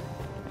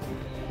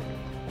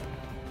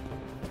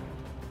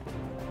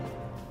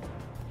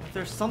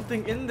There's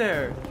something in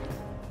there.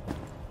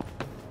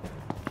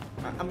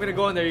 I'm gonna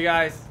go in there, you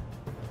guys.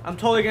 I'm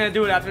totally gonna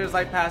do it after this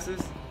light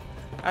passes.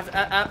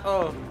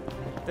 Oh,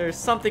 there's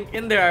something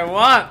in there I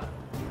want.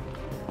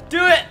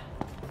 Do it!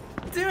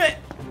 Do it!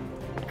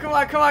 Come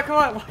on, come on, come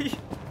on.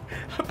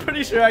 I'm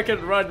pretty sure I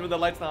can run with the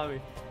lights on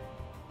me.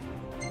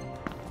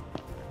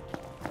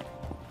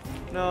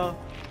 No.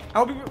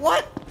 I'll be.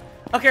 What?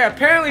 Okay,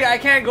 apparently I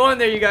can't go in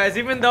there, you guys,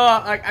 even though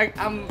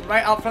I'm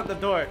right out front the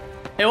door.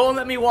 It won't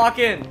let me walk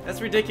in.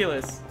 That's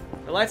ridiculous.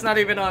 The light's not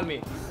even on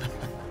me.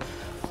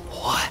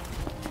 What?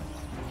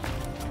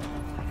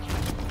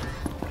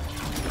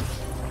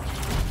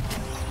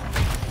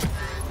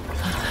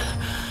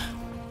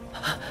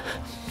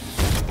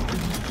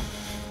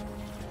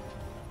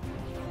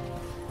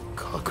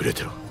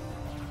 Kakurete ro.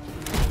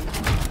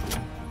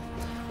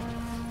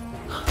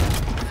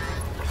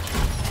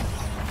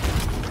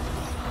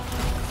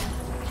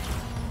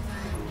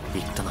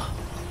 言ったな。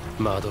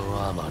魔導ア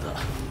ーマーだ。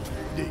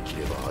でき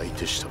れば相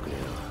手したくね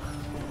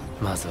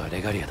えな。まずは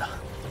レガリアだ。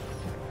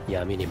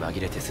闇に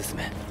紛れて進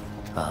め。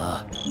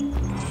ああ。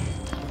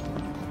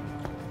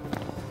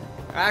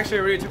I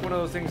actually already took one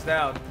of those things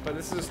down, but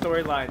this is a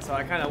storyline, so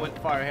I kind of went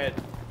far ahead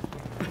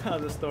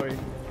of the story.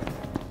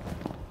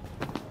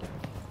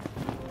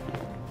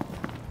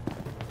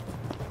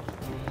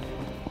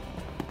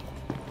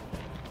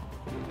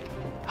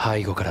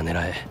 背後から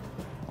狙え。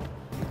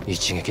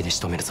一撃で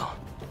仕留めるぞ。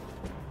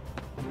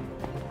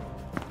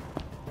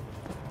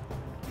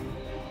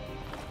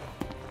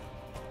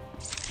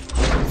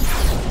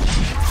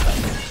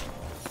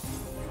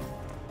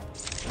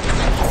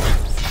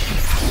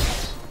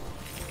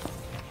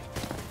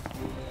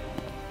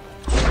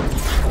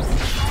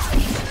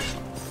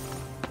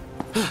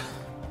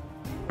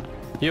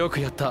よ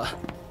くやった。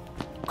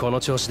この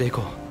調子でい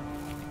こう。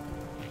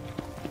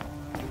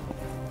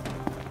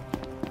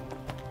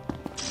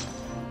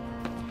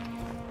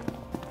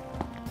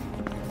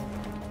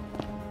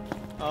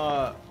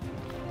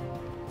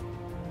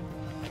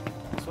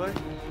This way?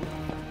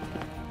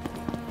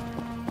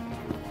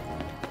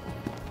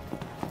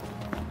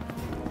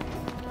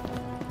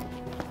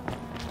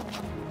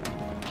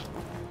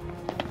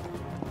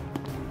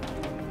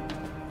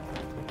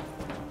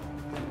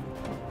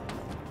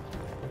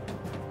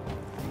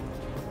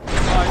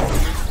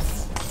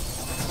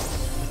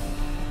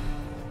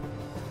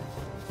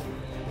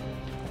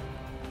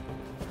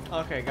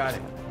 Okay, got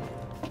it.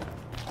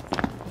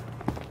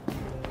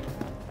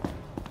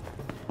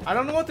 I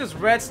don't know what this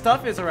red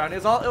stuff is around.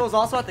 It was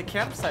also at the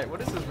campsite.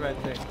 What is this red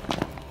thing?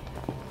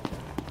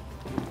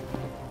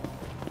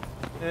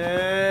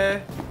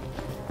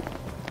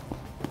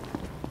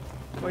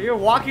 Well, you're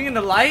walking in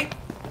the light?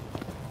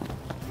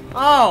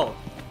 Oh!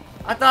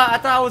 I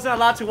thought I wasn't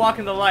allowed to walk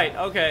in the light.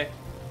 Okay.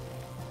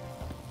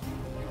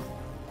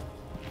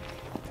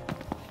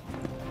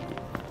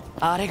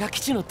 あれが基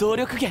地の動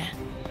力源。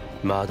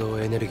魔導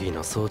エネルギー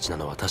の装置な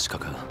のは確か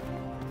か。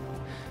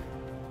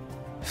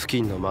付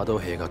近の魔導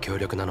兵が強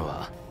力なの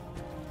は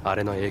あ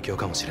れの影響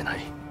かもしれない。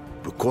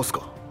ぶっ壊す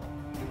か。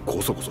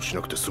こそこそし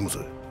なくて済む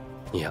ぜ。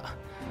いや、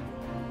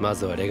ま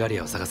ずはレガリ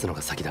アを探すの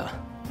が先だ。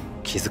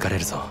気づかれ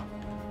るぞ。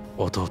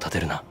音を立て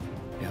るな。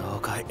了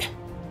解。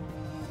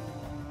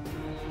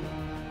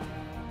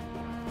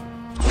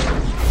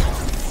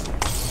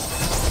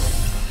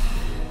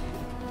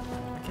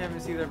I can't even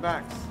see their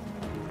backs.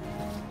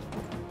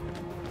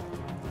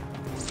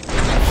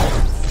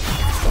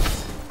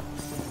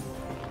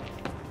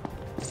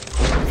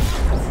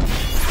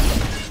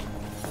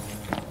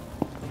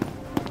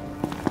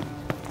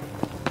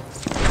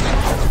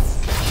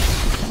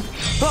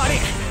 Buddy!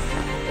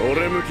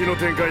 俺向きの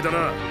展開だ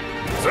な。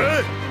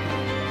ぜ。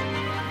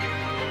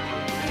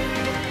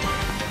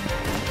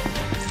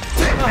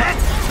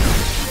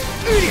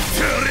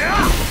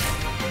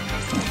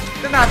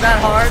They're not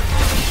that hard.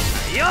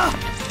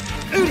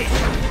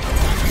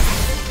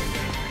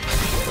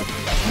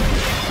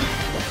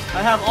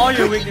 I have all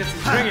your weaknesses.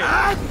 Bring it.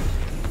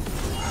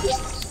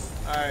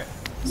 Alright.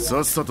 さ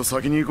っさと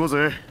先に行こう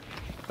ぜ。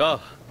ああ。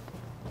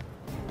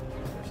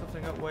There's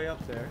something up way up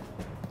there.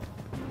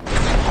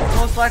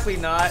 Most likely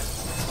not.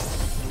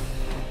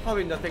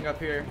 Probably nothing up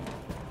here.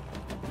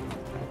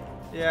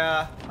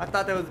 Yeah, I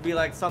thought there would be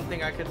like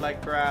something I could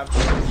like grab.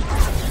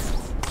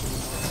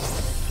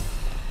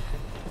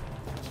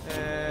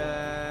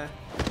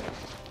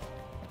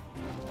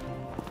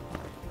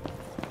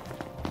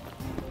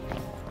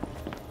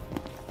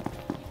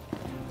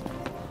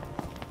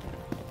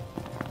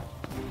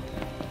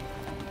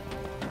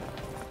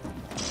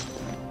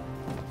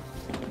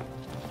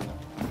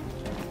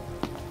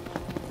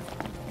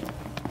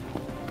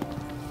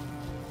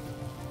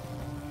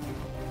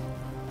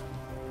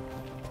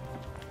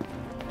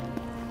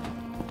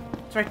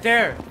 It's right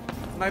there.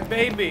 My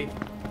baby.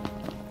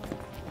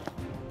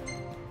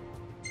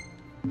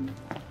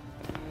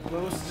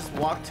 We'll just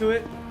walk to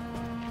it.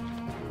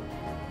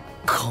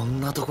 こ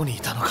んなとこにい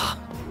たのか。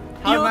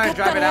 How am I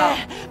driving out?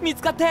 見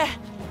つかって。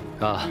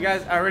ああ。 You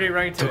guys are already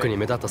running to 特に it.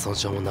 目立った損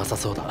傷もなさ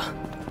そうだ。作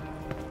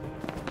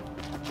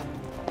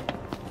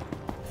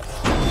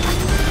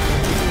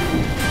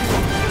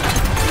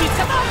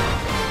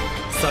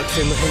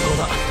戦の変更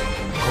だ。こ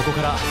こ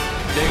から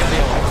レガリ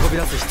アを運び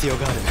出す必要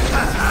がある。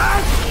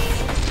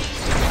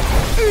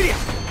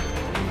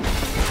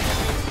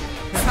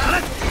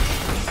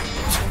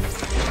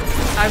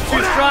I'm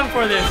too strong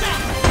for this.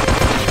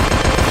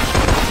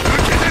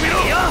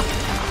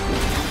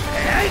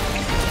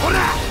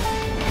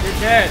 You're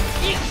dead.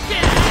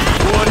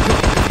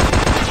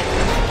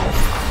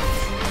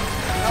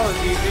 That was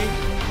easy.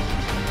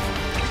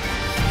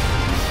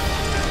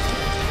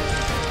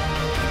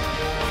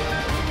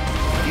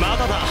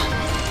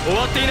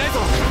 It's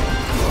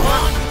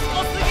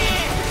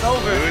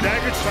over.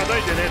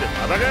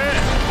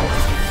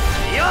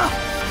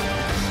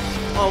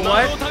 Oh,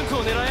 what? タンク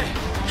を狙え。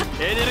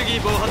エネルギ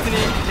ー暴発に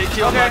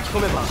敵を巻き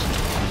込めば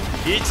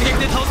一撃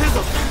で倒せる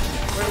ぞ。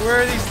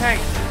Where are these tanks?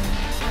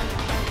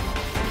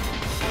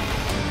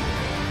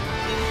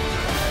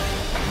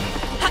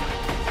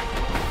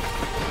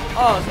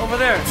 Oh, it's over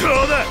there.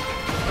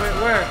 Wait,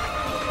 where?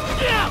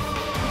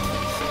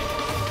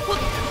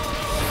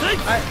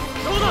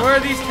 Where are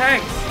these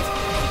tanks?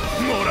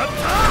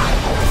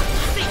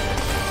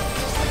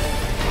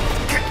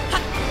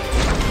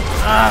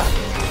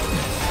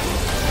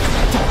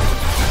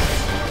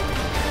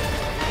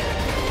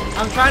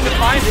 I'm trying to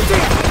find it.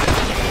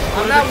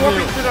 I'm not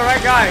warping to the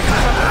right guy.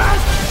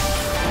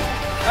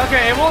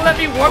 Okay, it won't let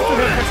me warp to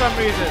him for some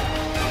reason.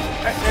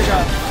 There you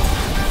go.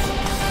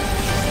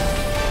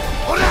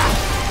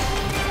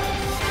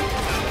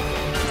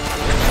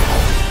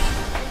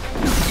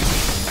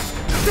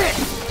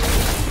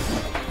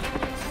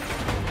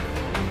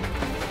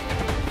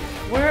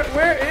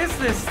 Where is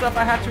this stuff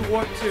I have to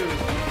warp to?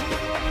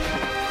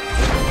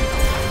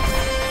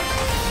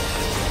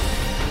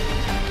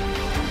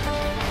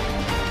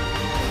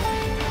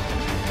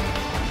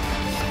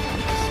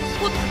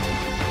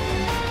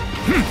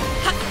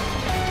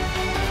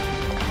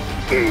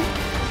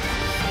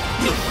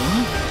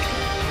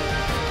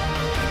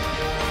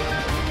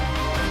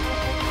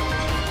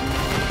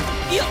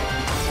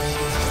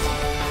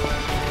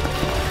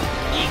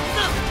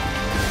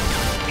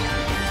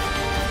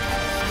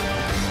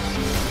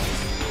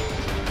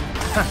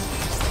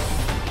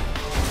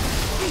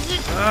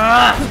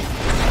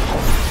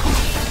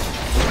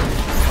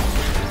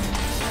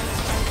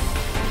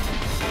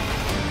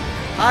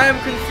 I am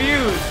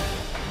confused.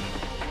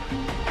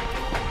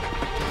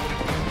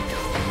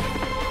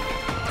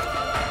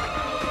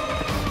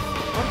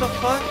 What the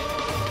fuck?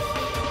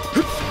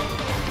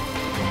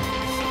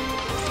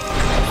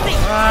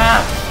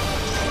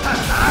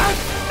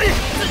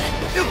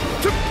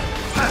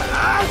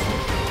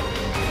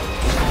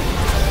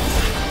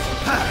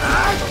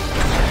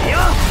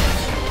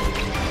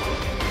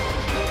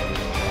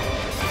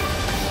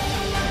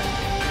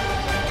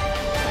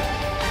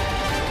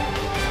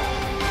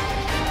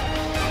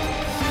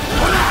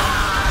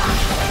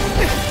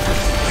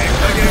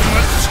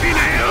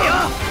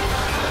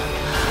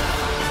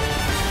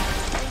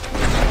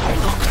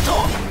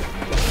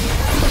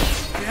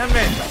 Damn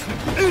it.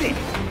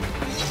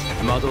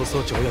 魔導装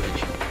置および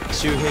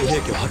周辺兵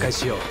器を破壊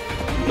しよう。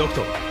ノク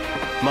ト、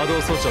魔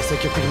導装置を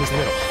積極的に攻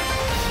めろ。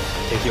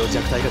敵を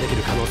弱体化でき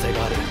る可能性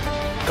がある。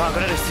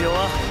隠れる必要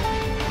は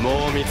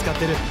もう見つかっ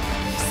てる。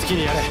好き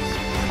にやれ。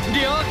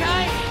了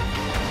解。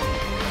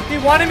 He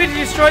wanted me to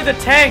destroy the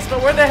tanks,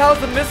 but where the hell is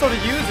the missile to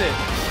use it?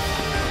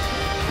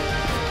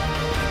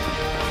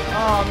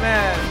 Oh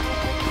man.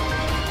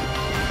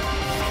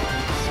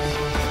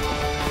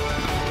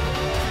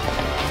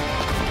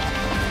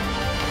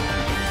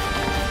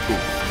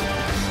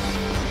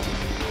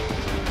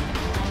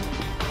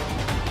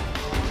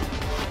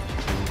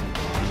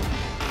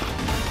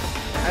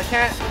 I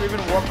can't even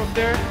warp up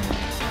there.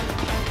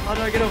 How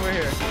do I get over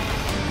here?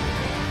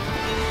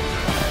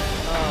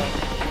 Oh.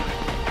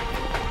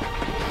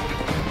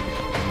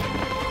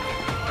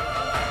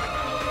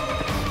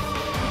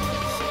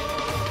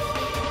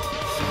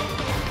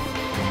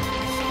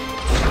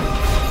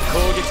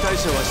 対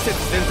象は施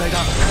設全体だ。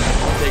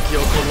敵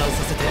を混乱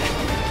させて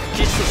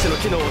基地としての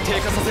機能を低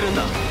下させるん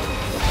だ。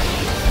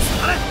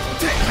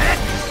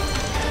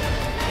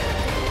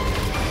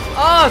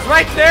Oh, it's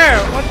right there!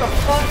 What the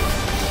fuck?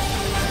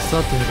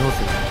 さてどう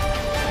する？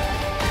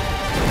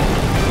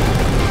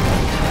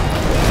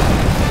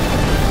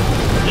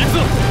行くぞ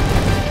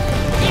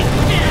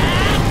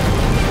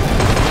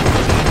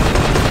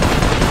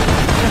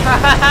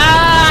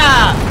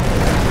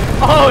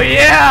！Oh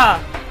yeah!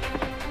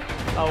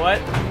 Oh what?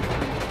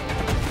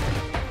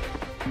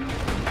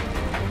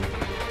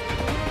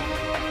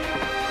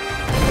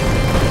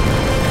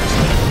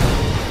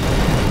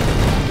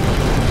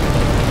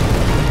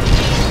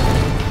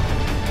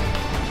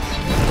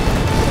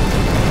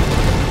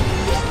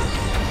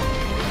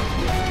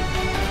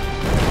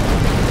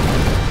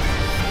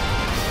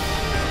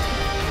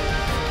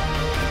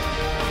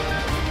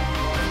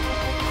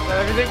 Is that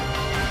everything?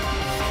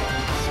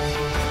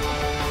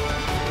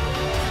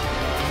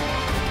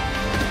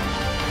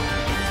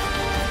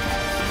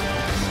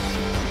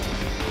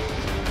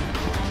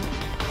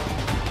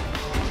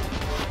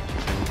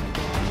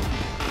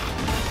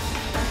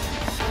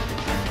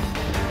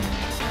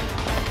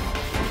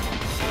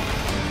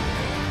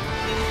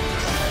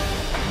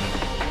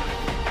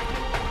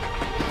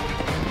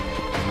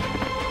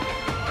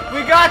 We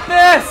got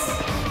this!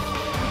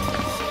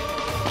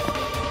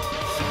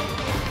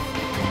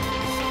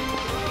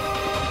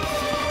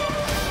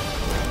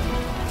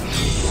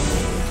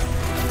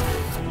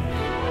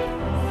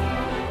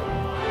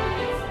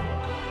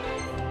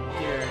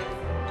 Here.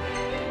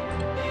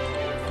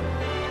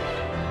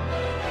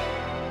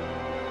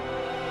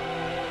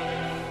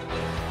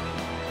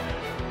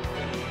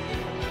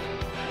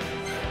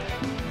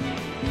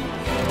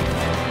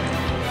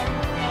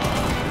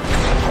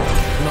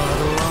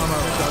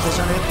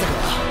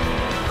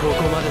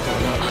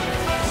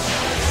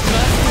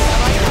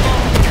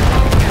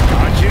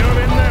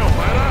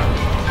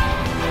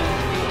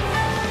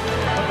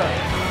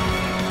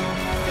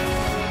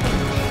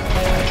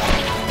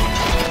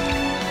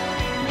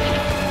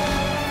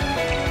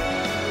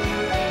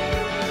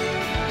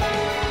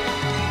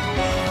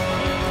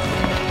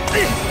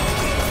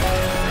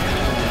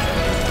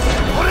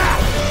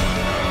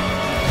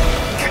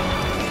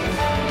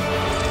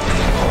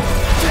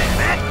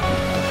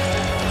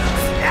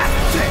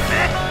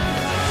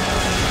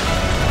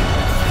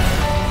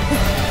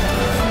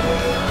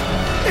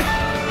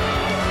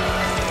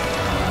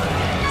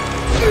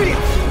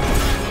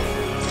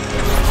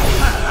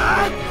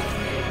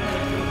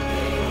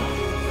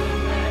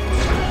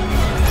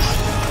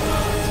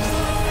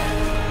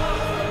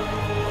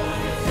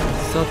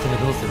 かって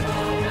どうする？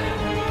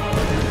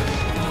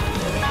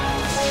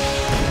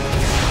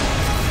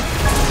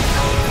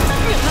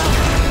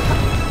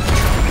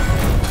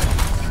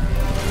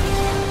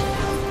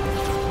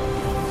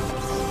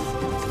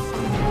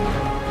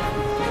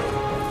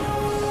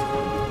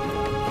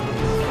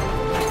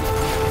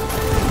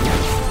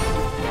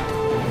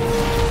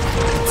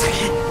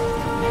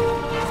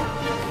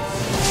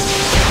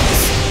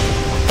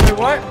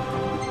 What?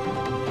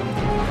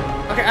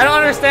 Okay, I don't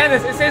understand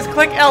this. It says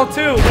click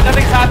L2, but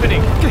nothing's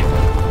happening.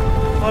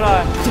 Hold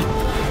on.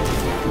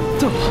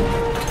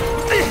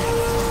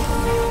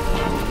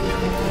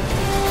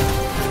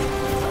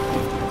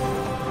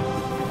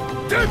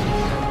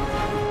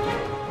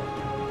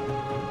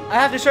 I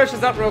have to search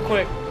this up real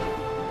quick.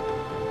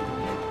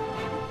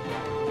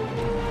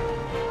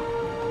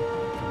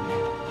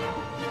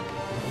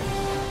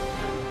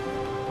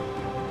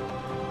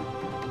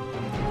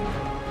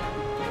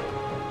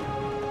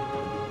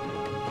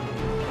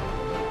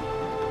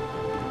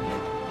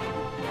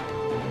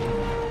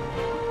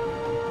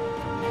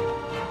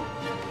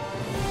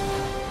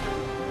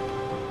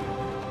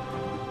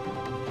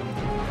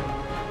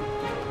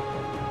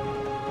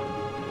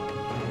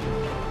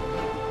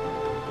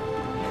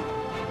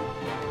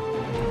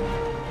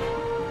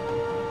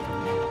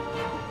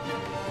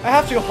 I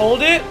have to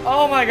hold it?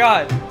 Oh my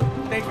god.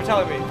 Thanks for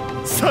telling me.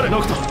 されノ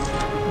クト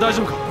大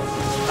丈夫か？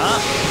あ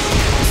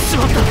し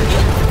まった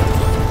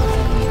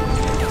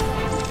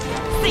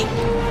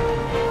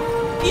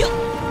いや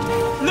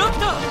ノク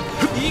ト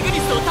イグニ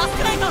スを助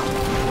けないと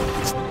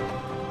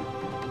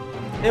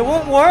It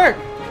won't work.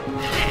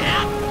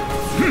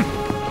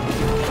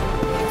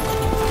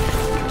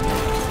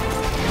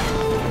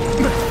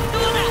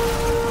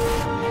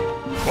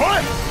 お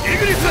いイ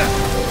グニス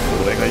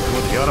俺が行くま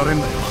でやられん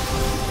なよ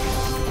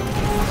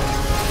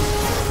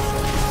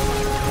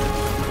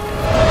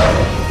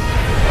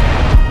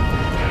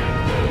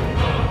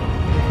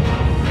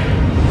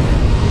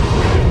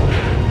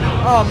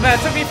Oh man,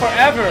 it took me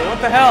forever.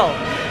 What the hell?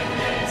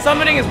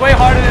 Summoning is way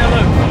harder than it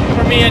looks.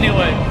 For me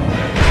anyway.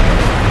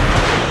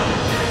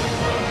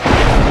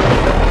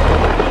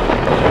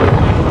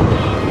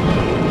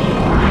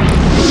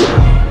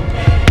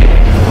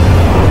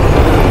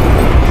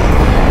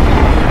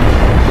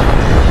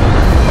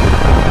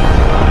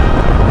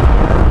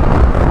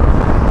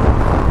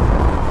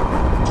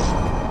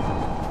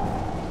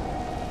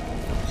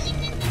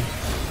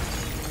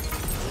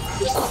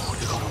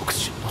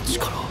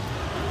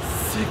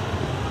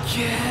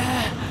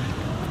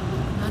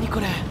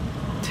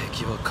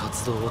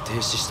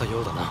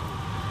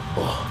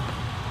 Oh.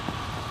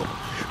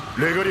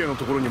 レガリアの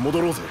ところに戻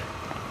ろうぜ。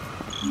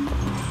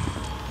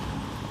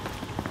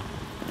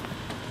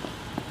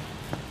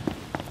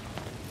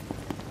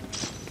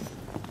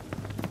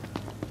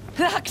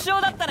楽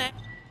勝だったね。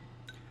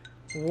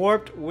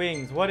 Warped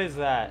wings. What is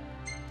that?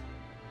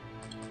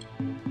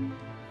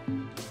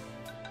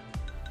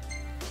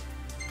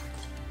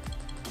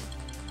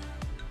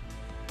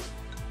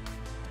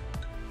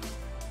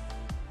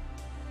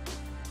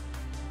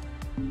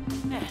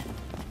 Eh.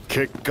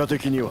 結果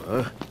的には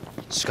な。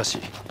しかし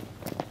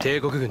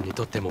帝国軍に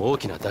とっても大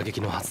きな打撃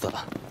のはず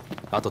だ。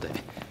後で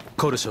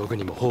コル将軍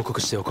にも報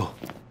告しておこ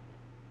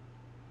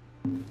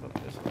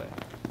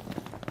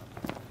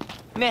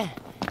う。ね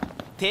え、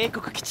帝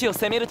国基地を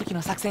攻める時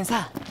の作戦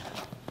さ、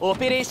オ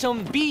ペレーショ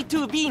ン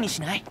B2B に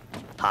しない？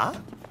は？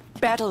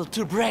 Battle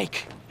to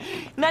Break。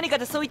何か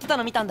でそう言ってた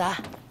の見たんだ。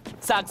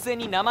作戦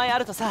に名前あ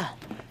るとさ、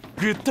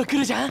グッとく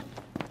るじゃん。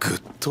グ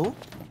ッと？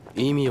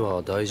意味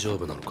は大丈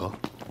夫なのか？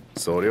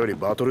それより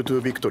バトルト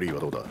ゥビクトリーは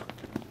どうだ？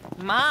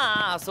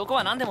まあそこ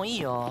は何でもい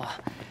いよ。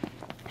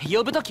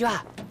呼ぶとき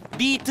は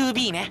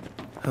B2B ね。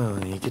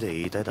雰囲気で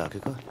言いたいだけ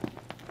か。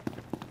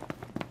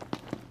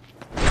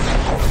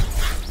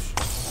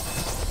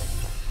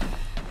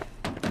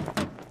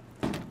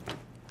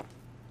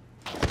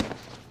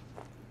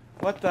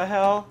What the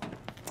hell?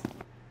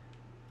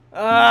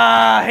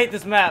 I hate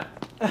this map.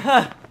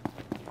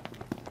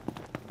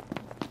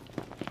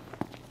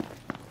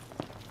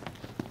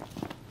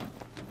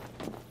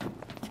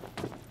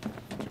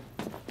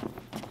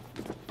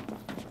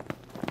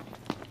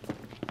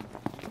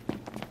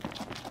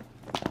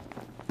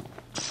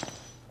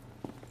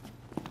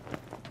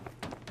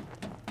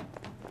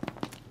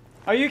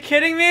 Are you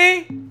kidding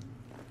me?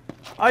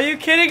 Are you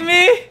kidding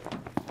me?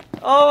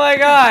 Oh my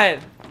god.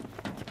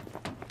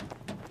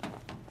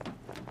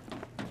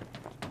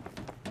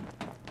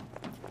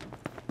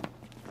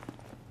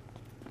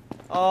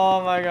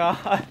 Oh my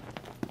god.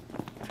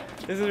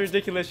 This is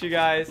ridiculous, you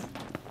guys.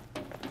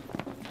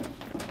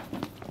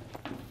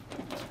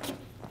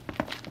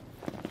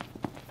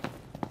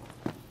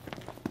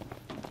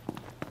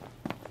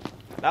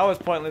 That was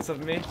pointless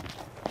of me.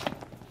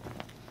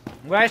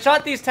 When I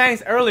shot these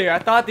tanks earlier, I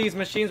thought these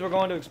machines were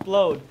going to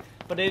explode,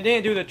 but they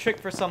didn't do the trick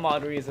for some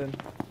odd reason.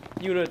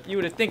 You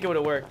would think it would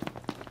have worked.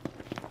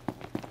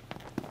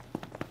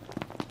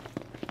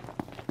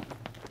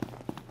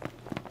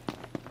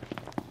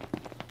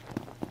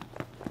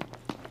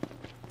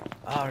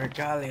 Oh,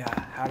 Regalia,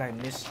 how'd I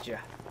missed ya?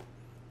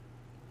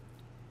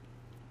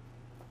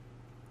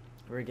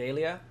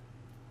 Regalia?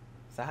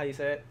 Is that how you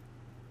say it?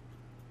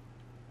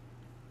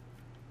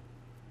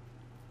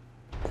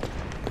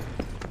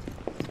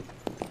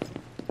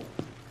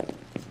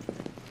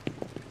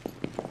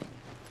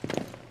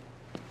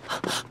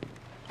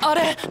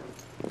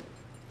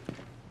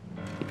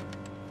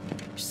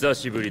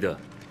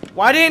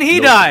 Why didn't he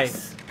die?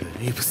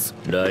 レイブス。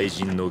雷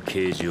神の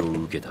啓示を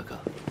受けたか。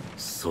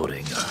そ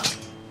れが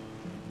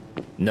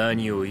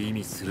何を意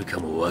味するか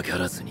も分か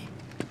らずに。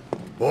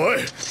おい、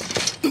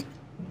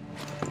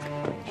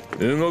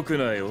動く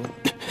なよ。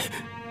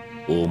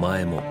お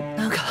前も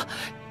なんか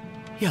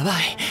やば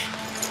い。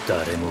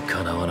誰も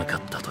かなわなか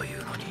ったという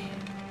のに、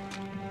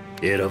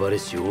選ばれ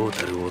し王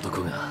たる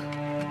男が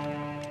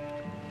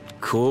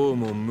こう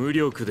も無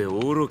力で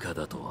愚か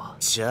だとは。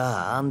じ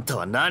ゃああんた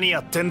は何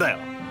やってんだよ。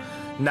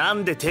な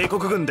んで帝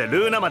国軍で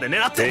ルーナまで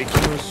狙って。敵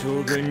の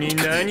将軍に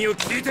何を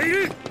聞いてい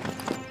る。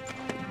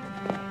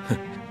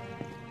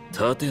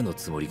盾の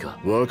つもりか。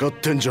分かっ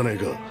てんじゃねえ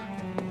か。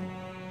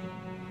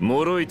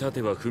脆い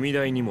盾は踏み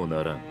台にも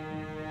ならん。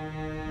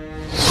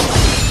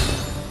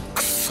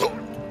くそ。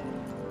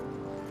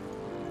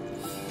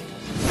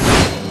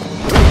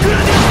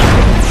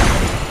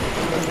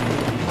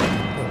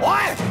おい、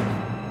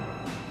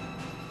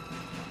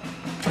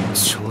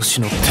調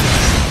子乗ってん。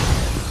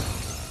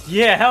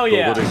 Yeah, hell こ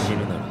yeah. こで死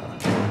ぬなら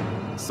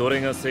それ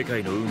が世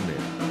界の運命だ。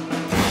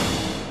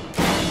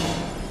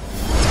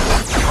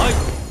はい、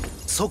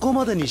そこ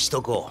までにし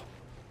とこ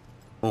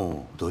う。お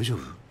う、大丈夫？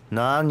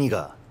何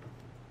が？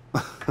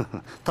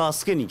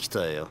助けに来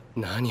たよ。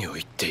何を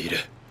言っている。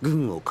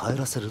軍を帰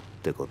らせるっ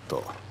てこ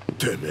と。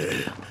てめえ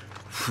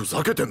ふ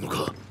ざけてんの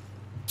か。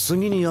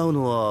次に会う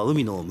のは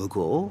海の向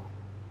こ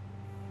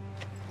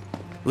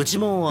う。うち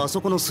もあ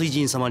そこの水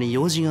神様に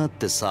用事があっ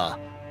てさ。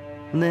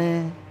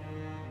ねえ。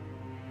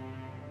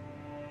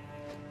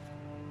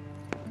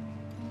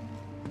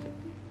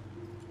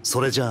そ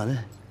れじゃあ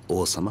ね、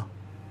王様。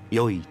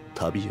良い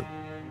旅を。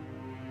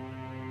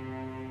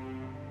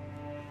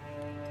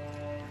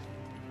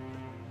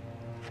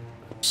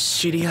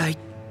知り合い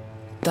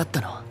だっ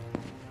たの。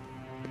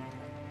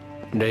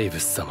レイブ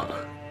ス様。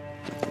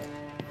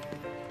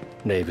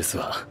レイブス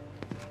は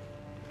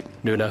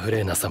ルナフ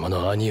レーナ様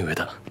の兄上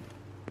だ。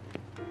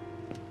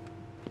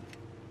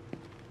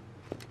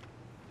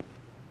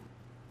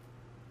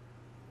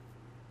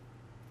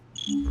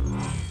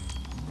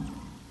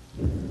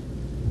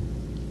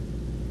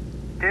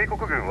帝国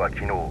軍は昨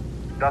日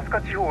ラス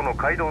カ地方の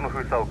街道の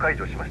封鎖を解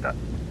除しました。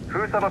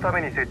封鎖のた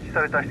めに設置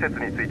された施設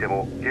について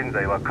も現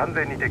在は完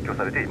全に撤去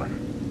されています。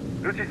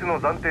ルシス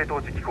の暫定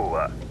統治機構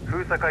は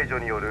封鎖解除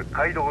による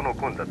街道の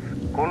混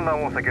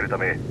乱を避けるた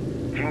め、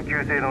緊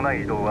急性のな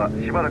い移動は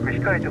しばらく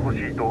控えてほし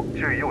いと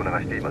注意を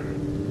促しています。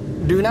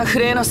ルナフ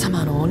レーナ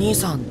様のお兄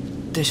さ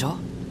んでしょ。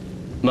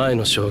前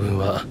の将軍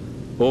は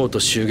王都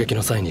襲撃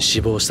の際に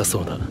死亡した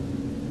そうだ。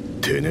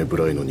テネブ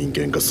ライの人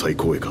間が最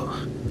高位か。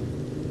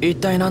一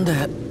体なんで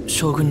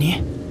将軍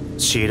に。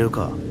知る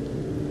か。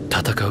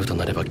戦うと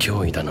なれば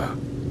脅威だな。あ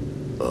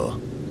あ、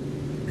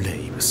レ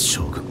イブス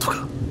将軍と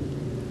か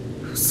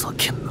ふざ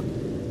けんな。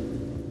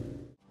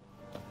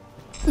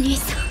兄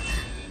さん、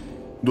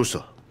どうし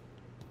た。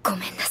ごめん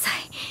なさ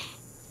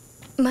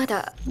い。ま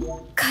だ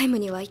皆無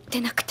には行っ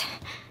てなくて、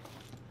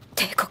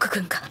帝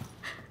国軍が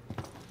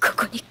こ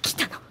こに来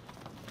たの。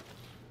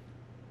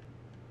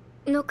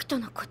ノクト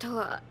のこと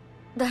は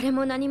誰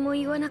も何も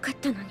言わなかっ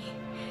たの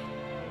に。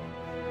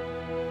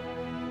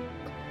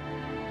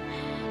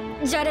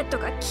ジャレット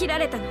が切ら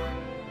れたの、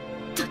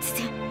突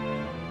然。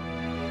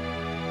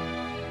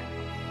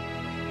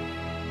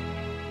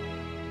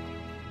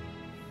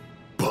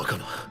バカ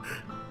な。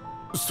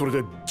それ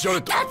でジャレ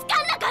ット。助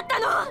かんなかった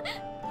の。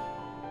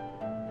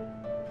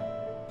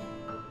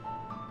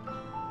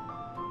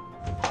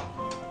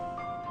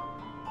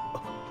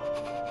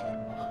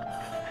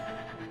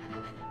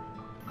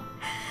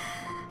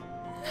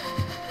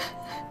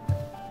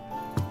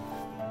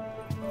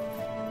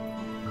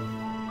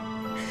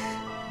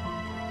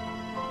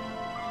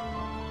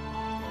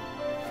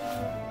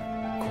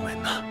ごめ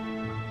んな。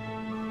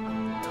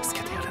助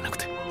けてやれなく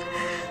て。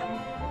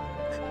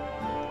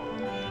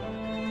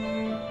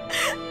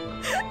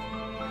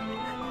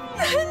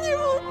何に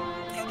も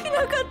できな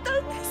かった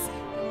んです。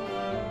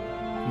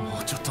も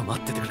うちょっと待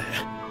っててくれ。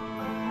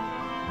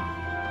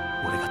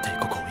俺が帝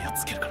国をやっ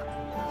つけるから。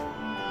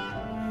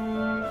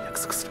約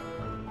束する。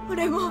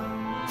俺も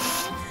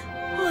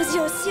王子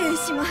を支援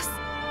します。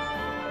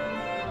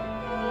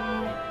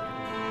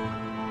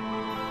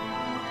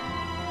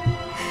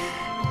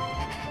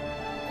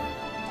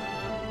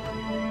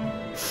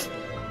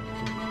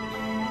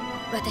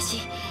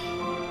私、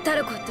タ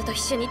ルコットと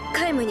一緒に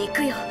皆無に行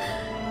くよ。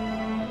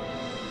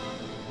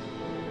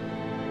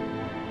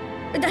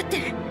だっ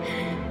て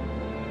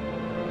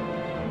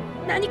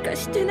何か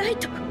してない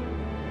と。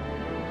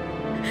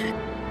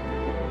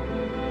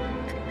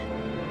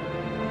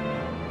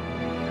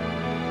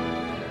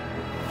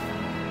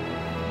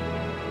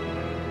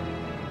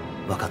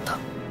分かった。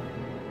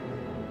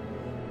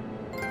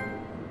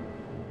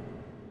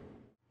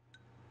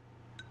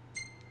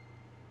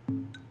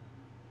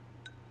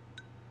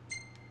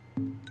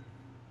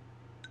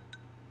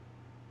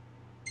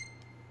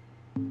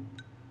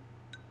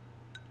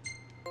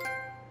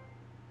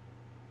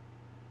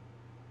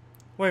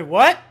Wait,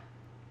 what?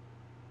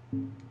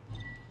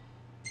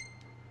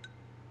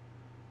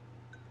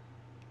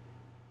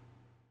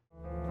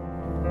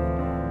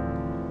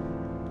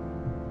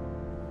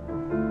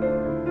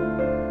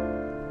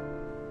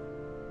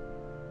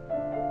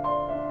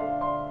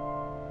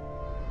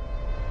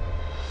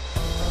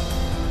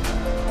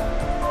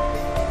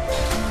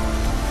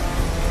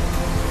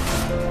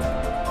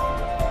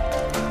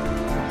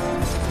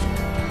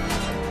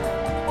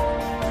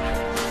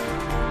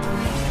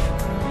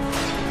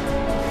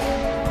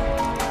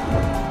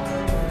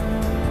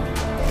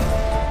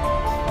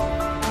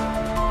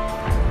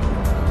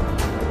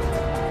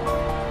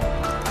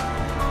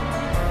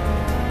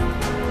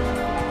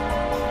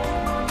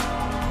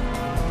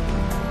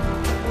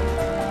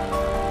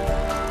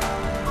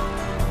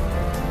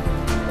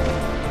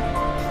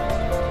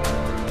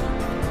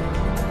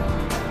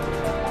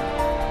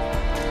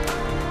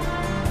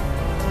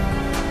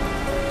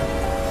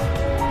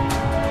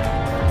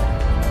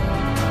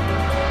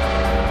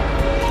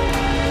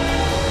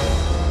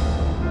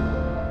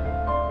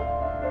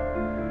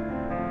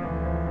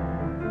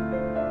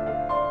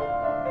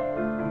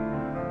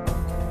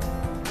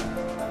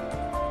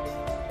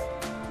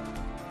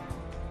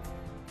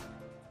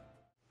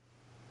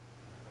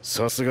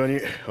さすがに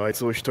あい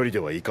つを一人で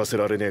は行かせ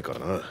られねえから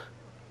な。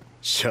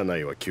車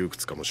内は窮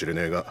屈かもしれ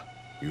ねえが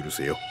許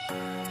せよ。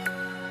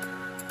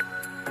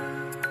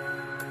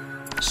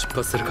出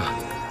発するか。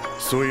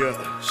そういや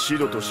シ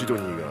ドとシド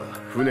ニーが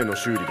船の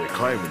修理で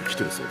カエムに来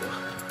てるそう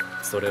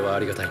だ。それはあ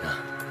りがたいな。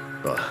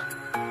あ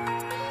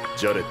あ、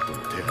ジャレットの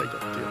手配だっ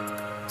てよ。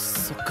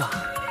そっか、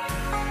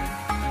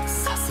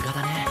さすが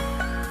だね。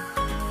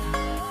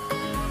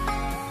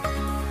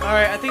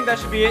 Alright, I think that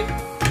should be it,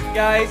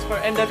 guys, for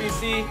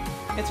NWC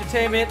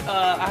Entertainment.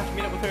 I have to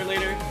meet up with her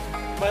later.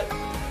 But,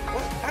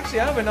 what?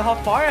 Actually, I don't even know how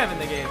far I am in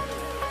the game.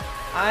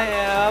 I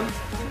am...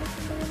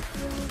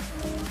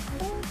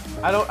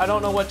 I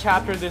don't know what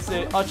chapter this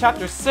is. Oh,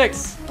 chapter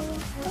 6.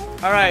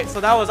 Alright, so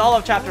that was all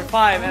of chapter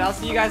 5, and I'll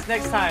see you guys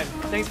next time.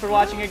 Thanks for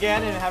watching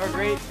again, and have a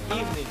great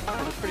evening.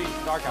 It's pretty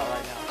dark out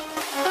right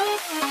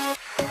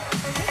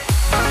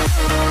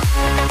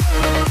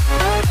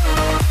now.